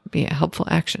 Be a helpful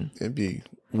action. It'd be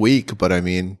weak, but I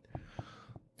mean,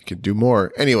 you could do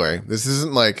more. Anyway, this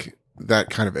isn't like that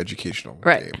kind of educational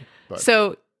game. But.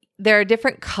 So there are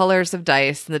different colors of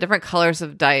dice, and the different colors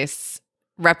of dice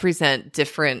represent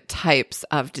different types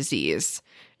of disease.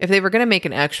 if they were going to make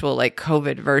an actual like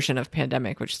COVID version of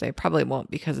Pandemic, which they probably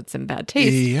won't because it's in bad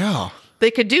taste. Yeah.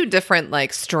 They could do different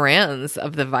like strands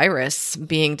of the virus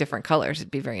being different colors.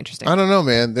 It'd be very interesting. I don't know,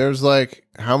 man. There's like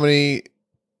how many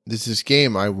this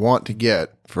game I want to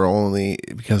get for only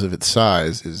because of its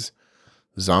size is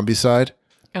Zombicide.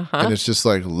 And it's just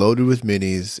like loaded with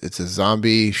minis. It's a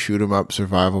zombie shoot 'em up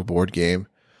survival board game.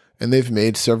 And they've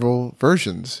made several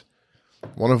versions.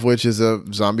 One of which is a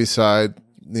Zombicide,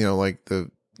 like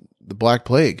the Black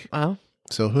Plague. Oh.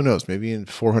 So who knows? Maybe in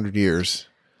 400 years,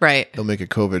 right? They'll make a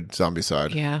COVID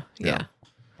Zombicide. Yeah.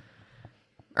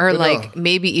 Or but like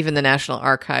maybe even the National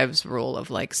Archives rule of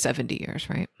like 70 years,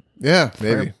 right? Yeah,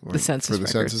 maybe the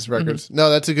census records. No,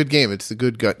 that's a good game. It's a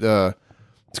good gut.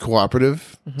 It's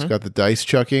cooperative. It's got the dice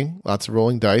chucking, lots of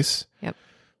rolling dice. Yep.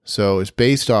 So it's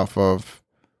based off of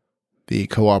the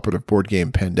cooperative board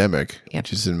game Pandemic,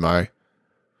 which is in my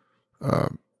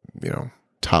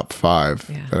top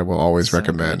 5 that I will always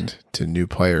recommend to new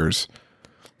players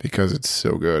because it's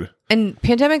so good. And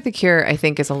Pandemic the Cure, I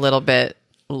think, is a little bit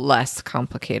less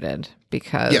complicated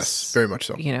because yes, very much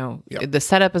so. The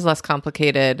setup is less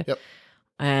complicated. Yep.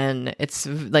 And it's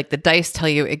like the dice tell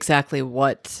you exactly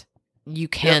what you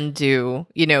can do.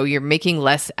 You're making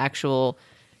less actual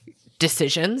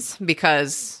decisions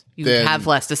because you have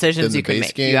less decisions you can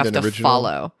make. You have to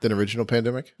follow. Than original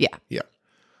Pandemic? Yeah. Yeah.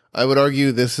 I would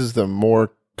argue this is the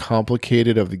more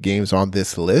complicated of the games on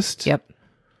this list. Yep.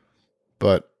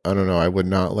 But I don't know. I would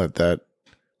not let that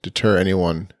deter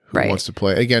anyone who wants to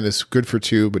play. Again, it's good for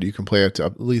 2, but you can play up to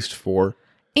at least 4.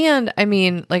 And I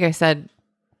mean, like I said,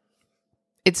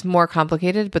 it's more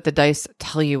complicated, but the dice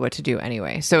tell you what to do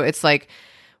anyway. So it's like,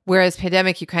 whereas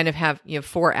Pandemic, you kind of have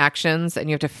 4 actions and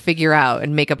you have to figure out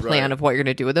and make a plan of what you're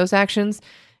going to do with those actions.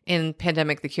 In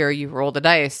Pandemic the Cure, you roll the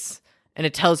dice and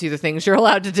it tells you the things you're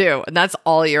allowed to do. And that's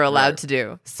all you're allowed to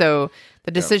do. So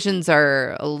the decisions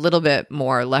are a little bit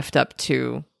more left up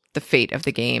to the fate of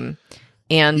the game.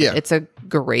 And it's a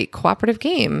great cooperative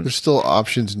game. There's still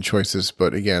options and choices.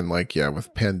 But again,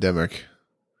 with Pandemic,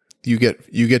 you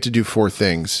get to do 4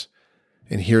 things.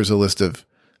 And here's a list of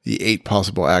the 8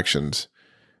 possible actions.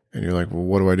 And you're like, well,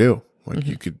 what do I do? Like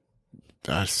you could,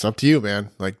 it's up to you, man.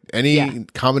 Like any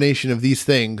combination of these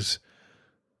things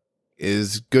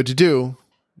is good to do.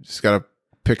 Just got to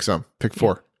pick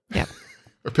 4. Yeah.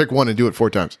 Or pick 1 and do it 4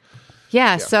 times.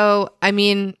 Yeah. So, I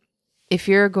mean, if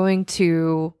you're going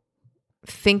to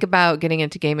think about getting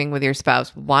into gaming with your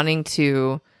spouse, wanting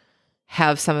to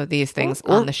have some of these things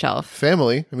on the shelf.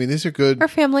 Family. I mean, these are good. Or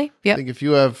family. Yeah. I think if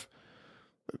you have,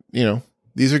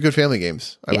 these are good family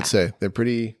games, I would say. They're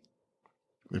pretty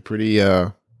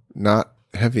not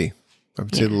heavy. I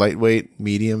would say lightweight,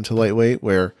 medium to lightweight,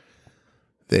 where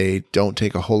they don't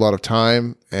take a whole lot of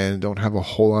time and don't have a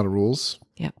whole lot of rules.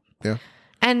 Yep. Yeah.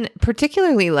 And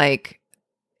particularly like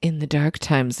in the dark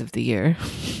times of the year.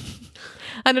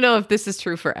 I don't know if this is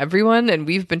true for everyone, and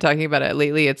we've been talking about it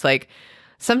lately. It's like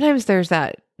sometimes there's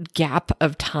that gap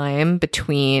of time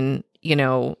between,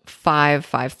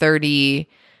 5:30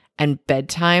 and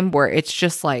bedtime where it's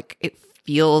just like it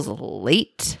feels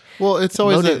late. Well, it's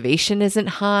always motivation isn't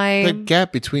high. The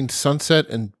gap between sunset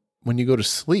and when you go to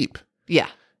sleep. Yeah.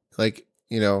 Like,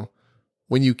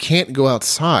 when you can't go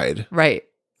outside. Right.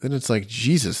 Then it's like,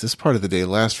 Jesus, this part of the day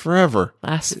lasts forever.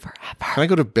 Can I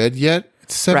go to bed yet?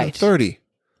 It's 7:30.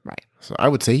 Right. So I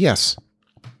would say yes.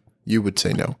 You would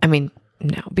say no. I mean,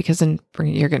 no, because then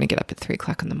you're going to get up at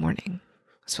 3:00 in the morning.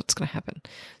 That's what's going to happen.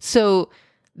 So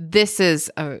this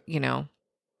is a,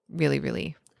 really,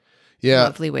 really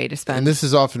lovely way to spend. And this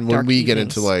is often when we get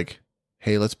evenings. into like,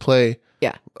 hey, let's play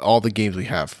Yeah. all the games we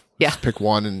have. Just pick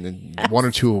one and 1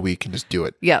 or 2 a week and just do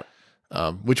it. Yep.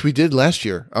 Which we did last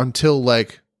year until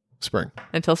like spring.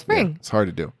 Until spring. Yeah, it's hard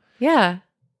to do. Yeah.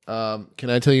 Can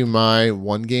I tell you my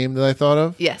one game that I thought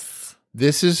of? Yes.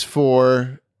 This is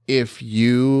for if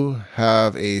you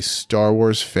have a Star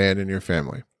Wars fan in your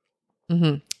family.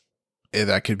 Mm-hmm. And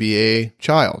that could be a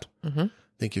child. Mm-hmm. I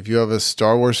think if you have a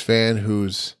Star Wars fan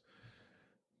who's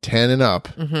 10 and up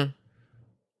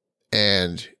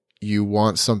and you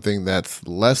want something that's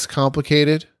less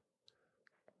complicated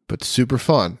but super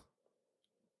fun,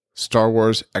 Star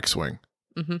Wars X-Wing.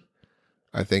 Mm-hmm.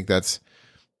 I think that's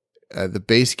the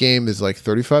base game is like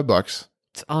 $35.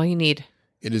 It's all you need.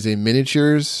 It is a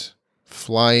miniatures,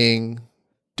 flying,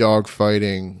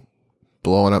 dogfighting,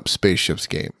 blowing up spaceships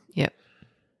game. Yep.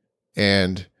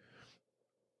 And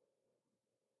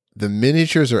the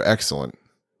miniatures are excellent.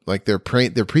 Like they're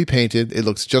pre-painted. It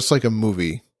looks just like a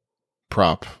movie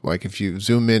prop. Like if you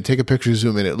zoom in, take a picture,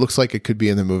 zoom in, it looks like it could be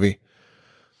in the movie.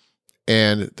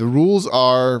 And the rules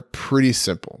are pretty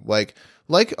simple. Like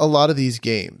a lot of these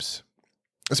games,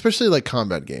 especially like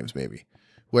combat games, maybe,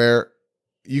 where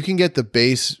you can get the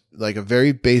base, like a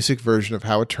very basic version of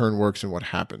how a turn works and what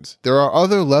happens. There are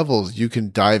other levels you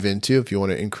can dive into if you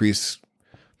want to increase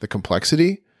the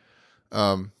complexity.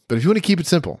 But if you want to keep it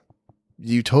simple,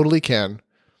 you totally can.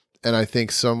 And I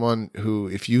think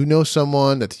if you know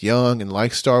someone that's young and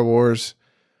likes Star Wars,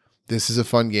 this is a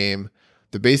fun game.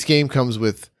 The base game comes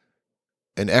with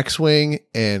an X-Wing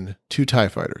and 2 TIE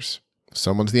fighters.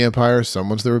 Someone's the Empire,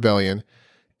 someone's the Rebellion.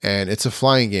 And it's a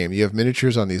flying game. You have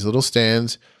miniatures on these little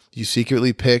stands. You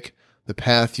secretly pick the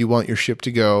path you want your ship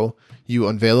to go. You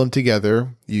unveil them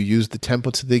together. You use the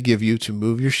templates that they give you to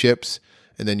move your ships.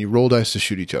 And then you roll dice to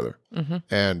shoot each other. Mm-hmm.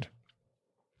 And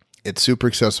it's super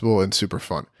accessible and super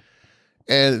fun.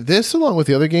 And this, along with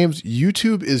the other games,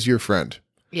 YouTube is your friend.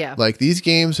 Yeah. Like, these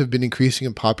games have been increasing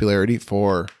in popularity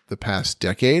for the past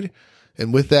decade.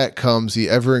 And with that comes the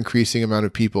ever-increasing amount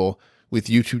of people with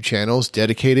YouTube channels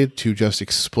dedicated to just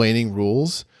explaining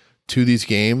rules to these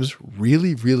games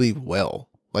really, really well.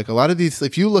 Like, a lot of these,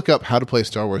 if you look up how to play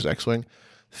Star Wars X-Wing,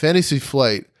 Fantasy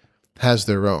Flight has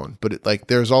their own, but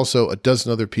there's also a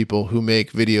dozen other people who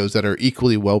make videos that are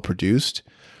equally well produced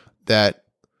that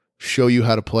show you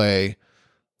how to play,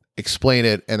 explain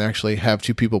it, and actually have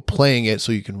 2 people playing it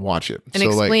so you can watch it. And so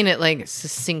explain it like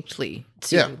succinctly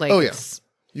too. Yeah. Like,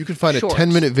 you can find short. a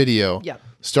 10-minute video,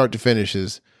 start to finish,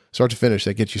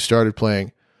 that gets you started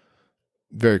playing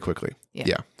very quickly.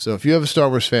 Yeah. So if you have a Star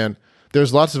Wars fan,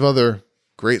 there's lots of other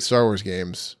great Star Wars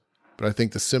games, but I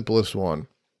think the simplest one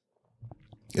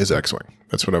is X-Wing.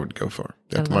 That's what I would go for.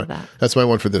 That's my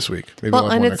one for this week. Maybe well,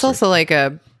 and it's also like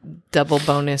a double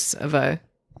bonus of a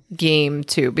game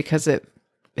too, because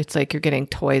it's like you're getting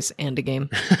toys and a game.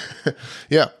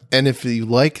 Yeah. And if you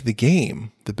like the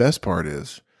game, the best part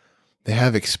is they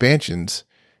have expansions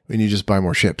when you just buy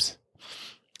more ships.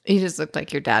 You just looked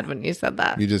like your dad when you said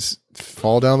that. You just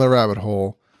fall down the rabbit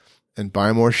hole and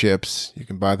buy more ships. You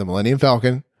can buy the Millennium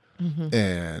Falcon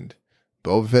and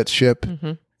Boba Fett's ship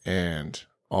and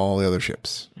all the other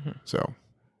ships. So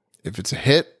if it's a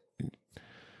hit,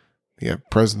 you have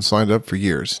presents lined up for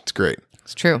years. It's great.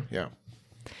 It's true. Yeah.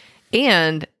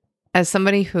 And as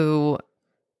somebody who,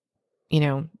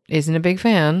 isn't a big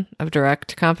fan of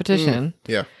direct competition.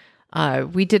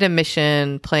 We did a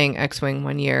mission playing X-Wing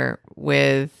one year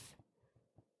with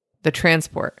the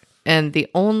transport. And the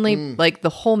only, the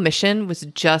whole mission was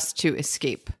just to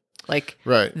escape.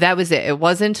 That was it. It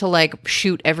wasn't to,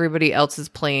 shoot everybody else's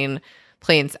planes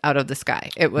out of the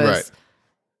sky. It was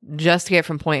just to get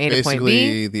from point A to point B.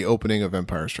 Basically, the opening of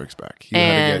Empire Strikes Back.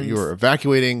 You were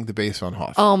evacuating the base on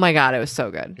Hoth. Oh my God, it was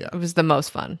so good. Yeah. It was the most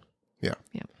fun. Yeah.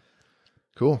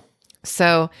 Cool.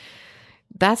 So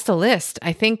that's the list.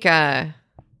 I think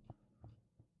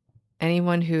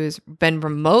anyone who's been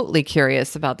remotely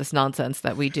curious about this nonsense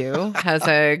that we do has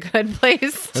a good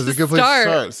place to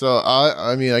start. So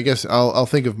I guess I'll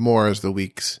think of more as the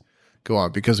weeks go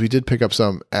on, because we did pick up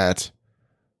some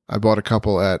I bought a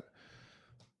couple at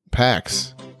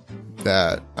PAX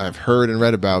that I've heard and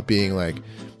read about being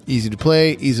easy to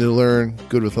play, easy to learn,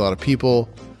 good with a lot of people,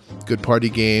 good party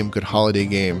game, good holiday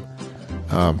game.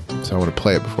 So I want to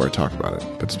play it before I talk about it,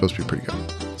 but it's supposed to be pretty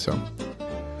good. So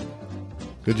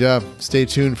good job. Stay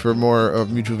tuned for more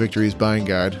of Mutual Victory's buying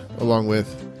guide, along with,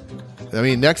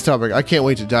 next topic, I can't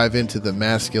wait to dive into the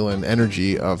masculine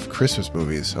energy of Christmas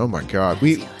movies. Oh my God.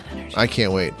 I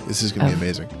can't wait. This is going to be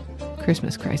amazing.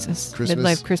 Christmas crisis.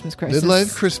 Midlife Christmas crisis.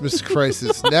 Midlife Christmas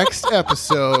crisis. Next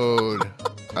episode.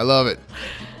 I love it.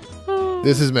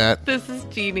 This is Matt. This is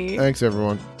Jeannie. Thanks,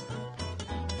 everyone.